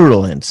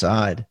brutal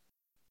inside.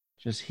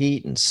 Just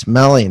heat and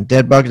smelly and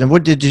dead bugs. And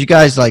what did you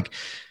guys like?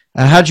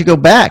 How'd you go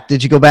back?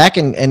 Did you go back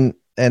and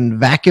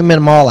vacuum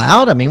them all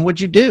out? I mean,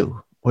 what'd you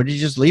do? Or did you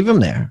just leave them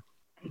there?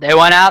 They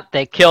went out,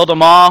 they killed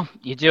them all.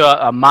 You do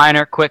a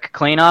minor, quick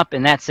cleanup,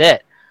 and that's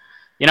it.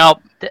 You know,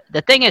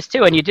 the thing is,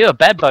 too, when you do a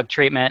bed bug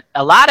treatment,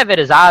 a lot of it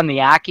is on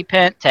the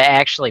occupant to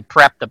actually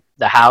prep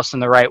the house in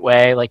the right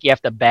way. Like, you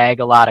have to bag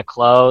a lot of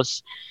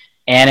clothes.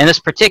 And in this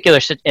particular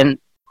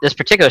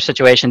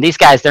situation, these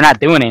guys, they're not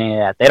doing any of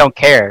that. They don't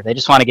care. They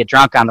just want to get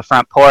drunk on the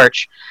front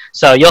porch.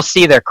 So you'll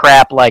see their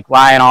crap, like,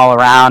 lying all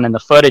around in the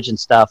footage and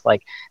stuff.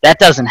 Like, that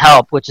doesn't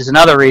help, which is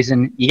another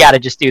reason you got to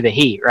just do the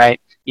heat,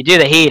 right? You do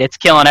the heat, it's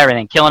killing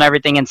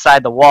everything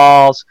inside the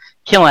walls,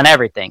 killing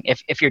everything.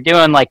 If you're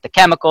doing like the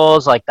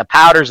chemicals, like the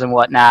powders and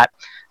whatnot,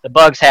 the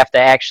bugs have to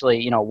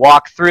actually,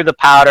 walk through the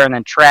powder and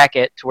then track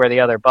it to where the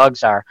other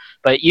bugs are.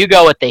 But you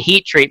go with the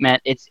heat treatment,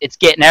 it's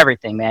getting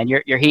everything, man.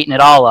 You're heating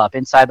it all up,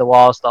 inside the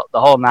walls, the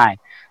whole nine.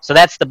 So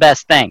that's the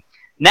best thing.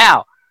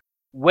 Now,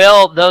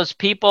 will those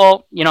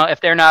people,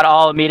 if they're not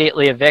all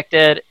immediately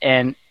evicted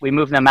and we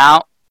move them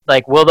out,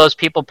 like, will those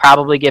people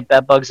probably get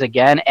bed bugs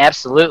again?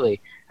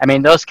 Absolutely. I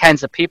mean, those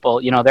kinds of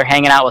people, they're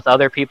hanging out with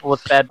other people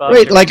with bed bugs.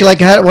 Wait,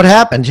 what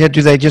happens?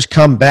 Do they just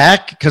come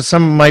back because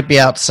some might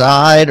be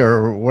outside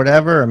or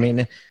whatever? I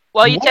mean,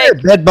 well, why are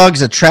bed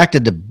bugs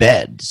attracted to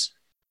beds?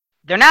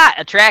 They're not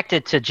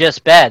attracted to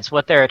just beds.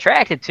 What they're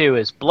attracted to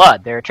is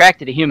blood. They're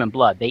attracted to human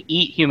blood. They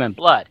eat human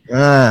blood.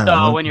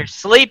 So when you're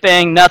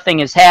sleeping,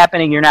 nothing is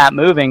happening. You're not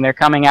moving. They're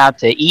coming out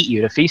to eat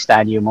you, to feast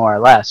on you, more or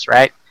less,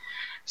 right?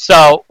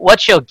 So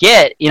what you'll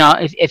get,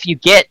 if you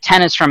get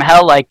tenants from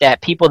hell like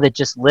that, people that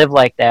just live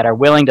like that, are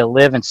willing to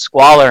live in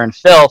squalor and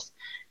filth,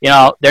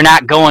 they're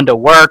not going to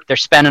work, they're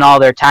spending all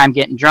their time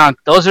getting drunk.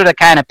 Those are the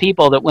kind of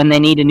people that when they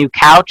need a new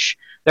couch,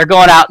 they're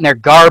going out and they're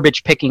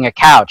garbage picking a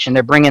couch, and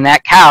they're bringing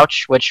that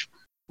couch, which,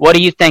 what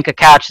do you think a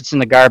couch that's in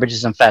the garbage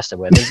is infested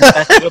with? It's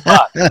infested with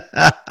bugs.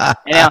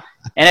 And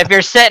if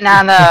you're sitting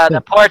on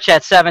the porch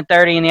at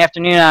 7:30 in the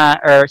afternoon,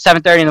 or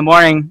 7:30 in the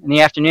morning in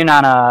the afternoon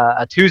on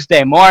a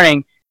Tuesday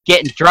morning,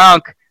 getting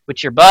drunk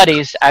with your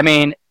buddies, I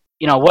mean,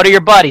 what are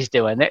your buddies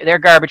doing? They're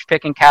garbage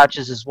picking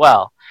couches as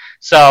well.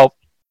 So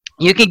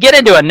you can get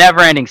into a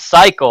never-ending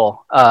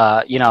cycle,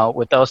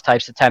 with those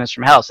types of tenants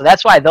from hell. So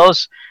that's why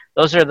those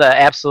are the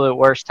absolute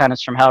worst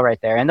tenants from hell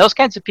right there. And those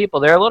kinds of people,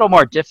 they're a little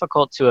more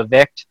difficult to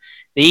evict.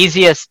 The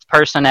easiest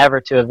person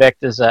ever to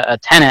evict is a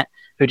tenant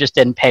who just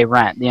didn't pay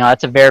rent.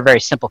 That's a very,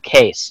 very simple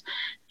case.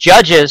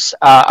 Judges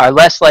are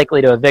less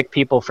likely to evict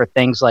people for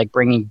things like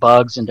bringing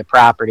bugs into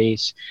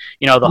properties.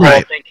 The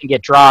whole thing can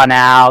get drawn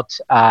out.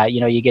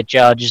 You get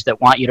judges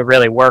that want you to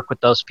really work with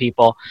those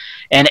people,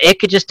 and it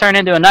could just turn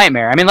into a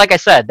nightmare. I mean, like I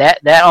said,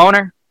 that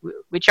owner,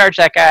 we charged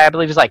that guy, I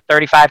believe it was like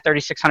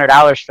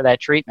 $3,600 for that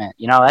treatment.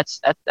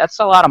 That's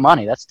a lot of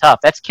money. That's tough.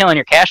 That's killing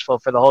your cash flow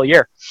for the whole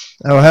year.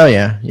 Oh, hell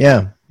yeah.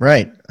 Yeah,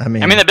 right. I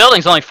mean, the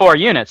building's only 4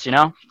 units,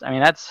 I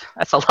mean, that's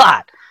a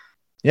lot.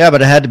 Yeah,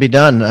 but it had to be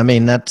done. I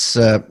mean, that's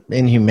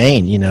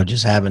inhumane,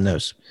 just having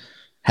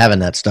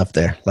that stuff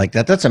there like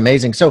that. That's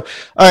amazing. So,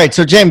 all right.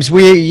 So, James,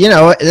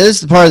 this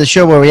is the part of the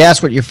show where we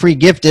ask what your free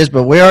gift is,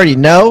 but we already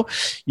know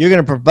you're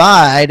going to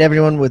provide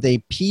everyone with a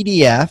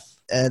PDF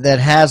that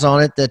has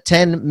on it the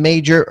 10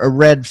 major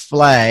red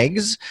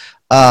flags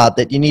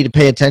that you need to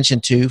pay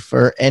attention to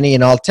for any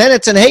and all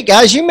tenants. And, hey,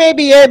 guys, you may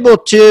be able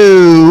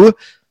to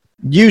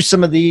use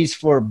some of these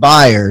for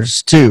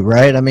buyers too,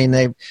 right? I mean,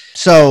 keep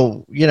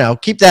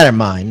that in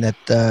mind that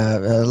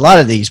a lot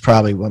of these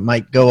probably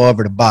might go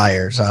over to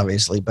buyers,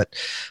 obviously, but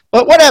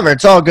whatever,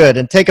 it's all good,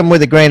 and take them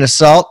with a grain of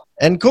salt.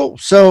 And cool.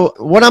 So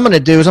what I'm going to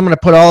do is I'm going to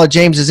put all of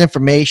James's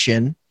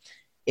information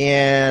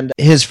and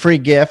his free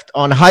gift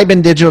on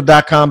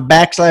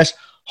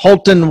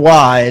hibandigital.com/Holton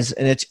Wise,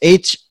 and it's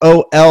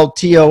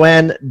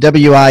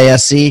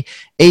HOLTONWISE,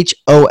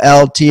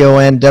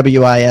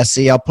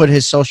 HOLTONWISE. I'll put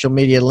his social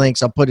media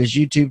links. I'll put his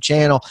YouTube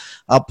channel.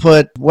 I'll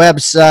put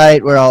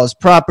website where all his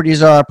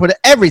properties are. I'll put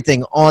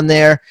everything on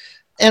there.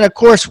 And, of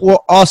course,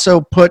 we'll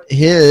also put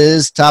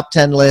his top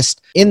 10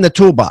 list in the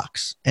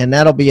toolbox. And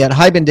that'll be at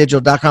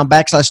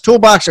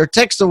hibandigital.com/toolbox, or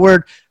text the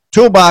word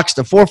toolbox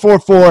to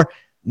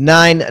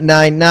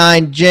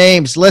 444-999.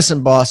 James,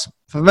 listen, boss,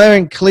 if I'm ever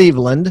in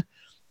Cleveland,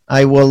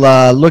 I will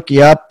look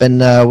you up,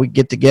 and we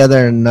get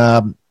together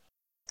and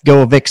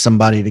go evict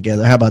somebody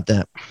together. How about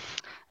that?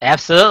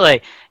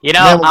 Absolutely.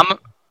 Go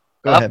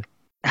ahead.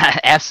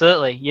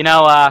 Absolutely.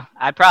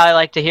 I'd probably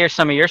like to hear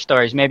some of your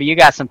stories. Maybe you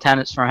got some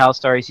tenants from hell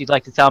stories you'd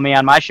like to tell me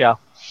on my show.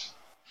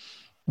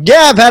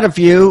 Yeah, I've had a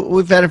few.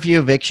 We've had a few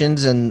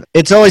evictions, and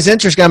it's always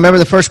interesting. I remember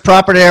the first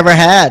property I ever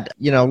had,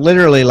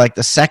 literally like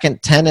the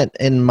second tenant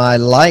in my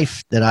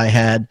life that I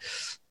had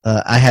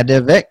to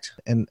evict,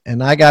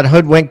 and I got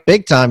hoodwinked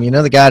big time.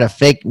 The guy had a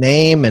fake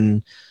name,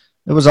 and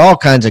there was all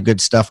kinds of good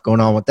stuff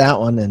going on with that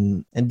one,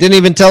 and didn't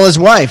even tell his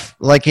wife.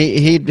 Like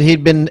he'd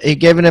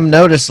given him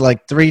notice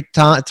like three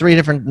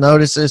different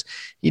notices.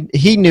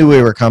 He knew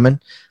we were coming,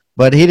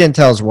 but he didn't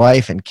tell his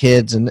wife and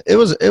kids, and it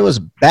was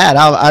bad.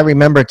 I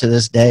remember to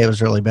this day it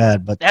was really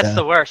bad. But that's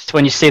the worst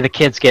when you see the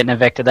kids getting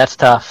evicted. That's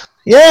tough.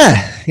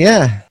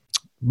 Yeah.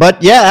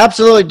 But yeah,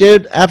 absolutely,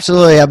 dude.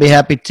 Absolutely. I'll be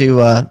happy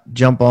to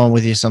jump on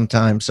with you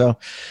sometime. So,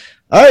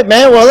 all right,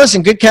 man. Well,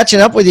 listen, good catching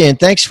up with you, and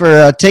thanks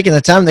for taking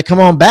the time to come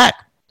on back.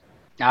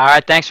 All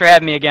right. Thanks for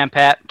having me again,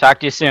 Pat. Talk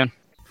to you soon.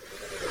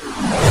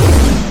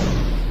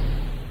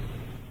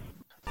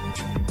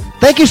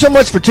 Thank you so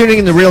much for tuning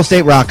in to Real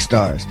Estate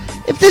Rockstars.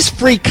 If this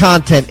free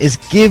content is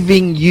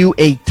giving you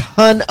a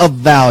ton of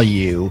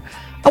value,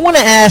 I want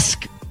to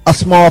ask a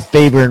small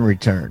favor in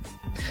return.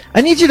 I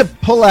need you to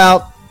pull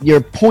out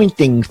your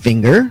pointing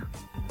finger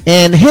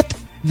and hit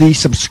the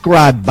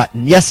subscribe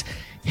button. Yes,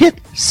 hit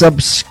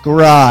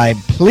subscribe,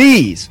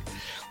 please.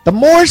 The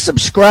more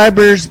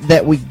subscribers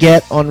that we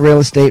get on Real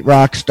Estate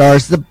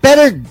Rockstars, the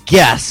better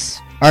guests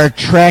are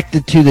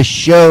attracted to the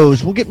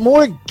shows. We'll get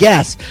more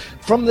guests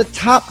from the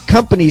top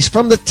companies,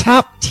 from the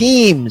top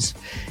teams,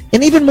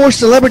 and even more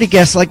celebrity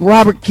guests like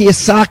Robert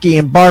Kiyosaki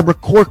and Barbara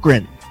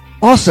Corcoran.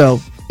 Also,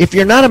 if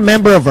you're not a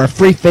member of our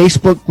free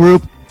Facebook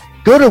group,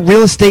 go to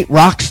Real Estate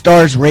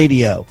Rockstars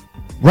Radio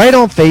right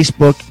on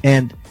Facebook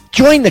and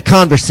join the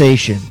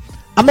conversation.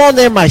 I'm on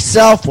there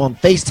myself on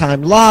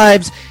FaceTime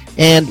Lives,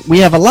 and we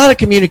have a lot of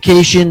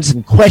communications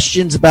and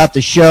questions about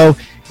the show,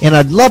 and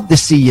I'd love to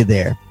see you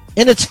there.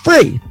 And it's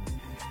free.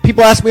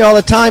 People ask me all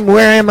the time,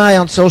 where am I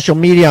on social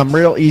media? I'm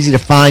real easy to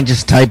find.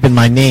 Just type in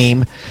my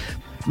name.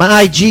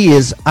 My IG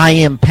is I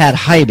am Pat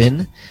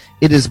Hiban.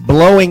 It is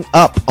blowing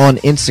up on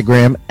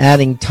Instagram,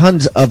 adding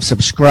tons of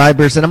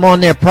subscribers, and I'm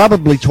on there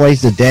probably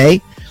twice a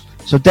day.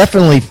 So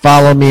definitely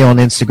follow me on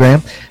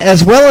Instagram,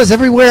 as well as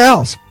everywhere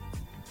else.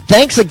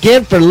 Thanks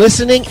again for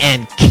listening,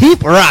 and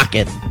keep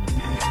rocking.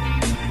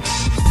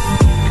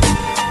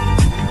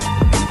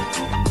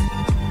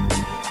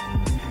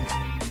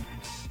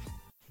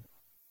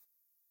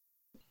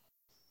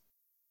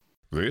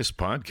 This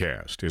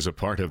podcast is a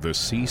part of the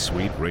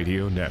C-Suite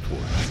Radio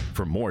Network.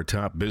 For more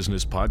top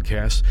business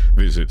podcasts,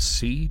 visit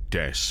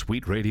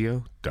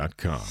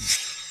c-suiteradio.com.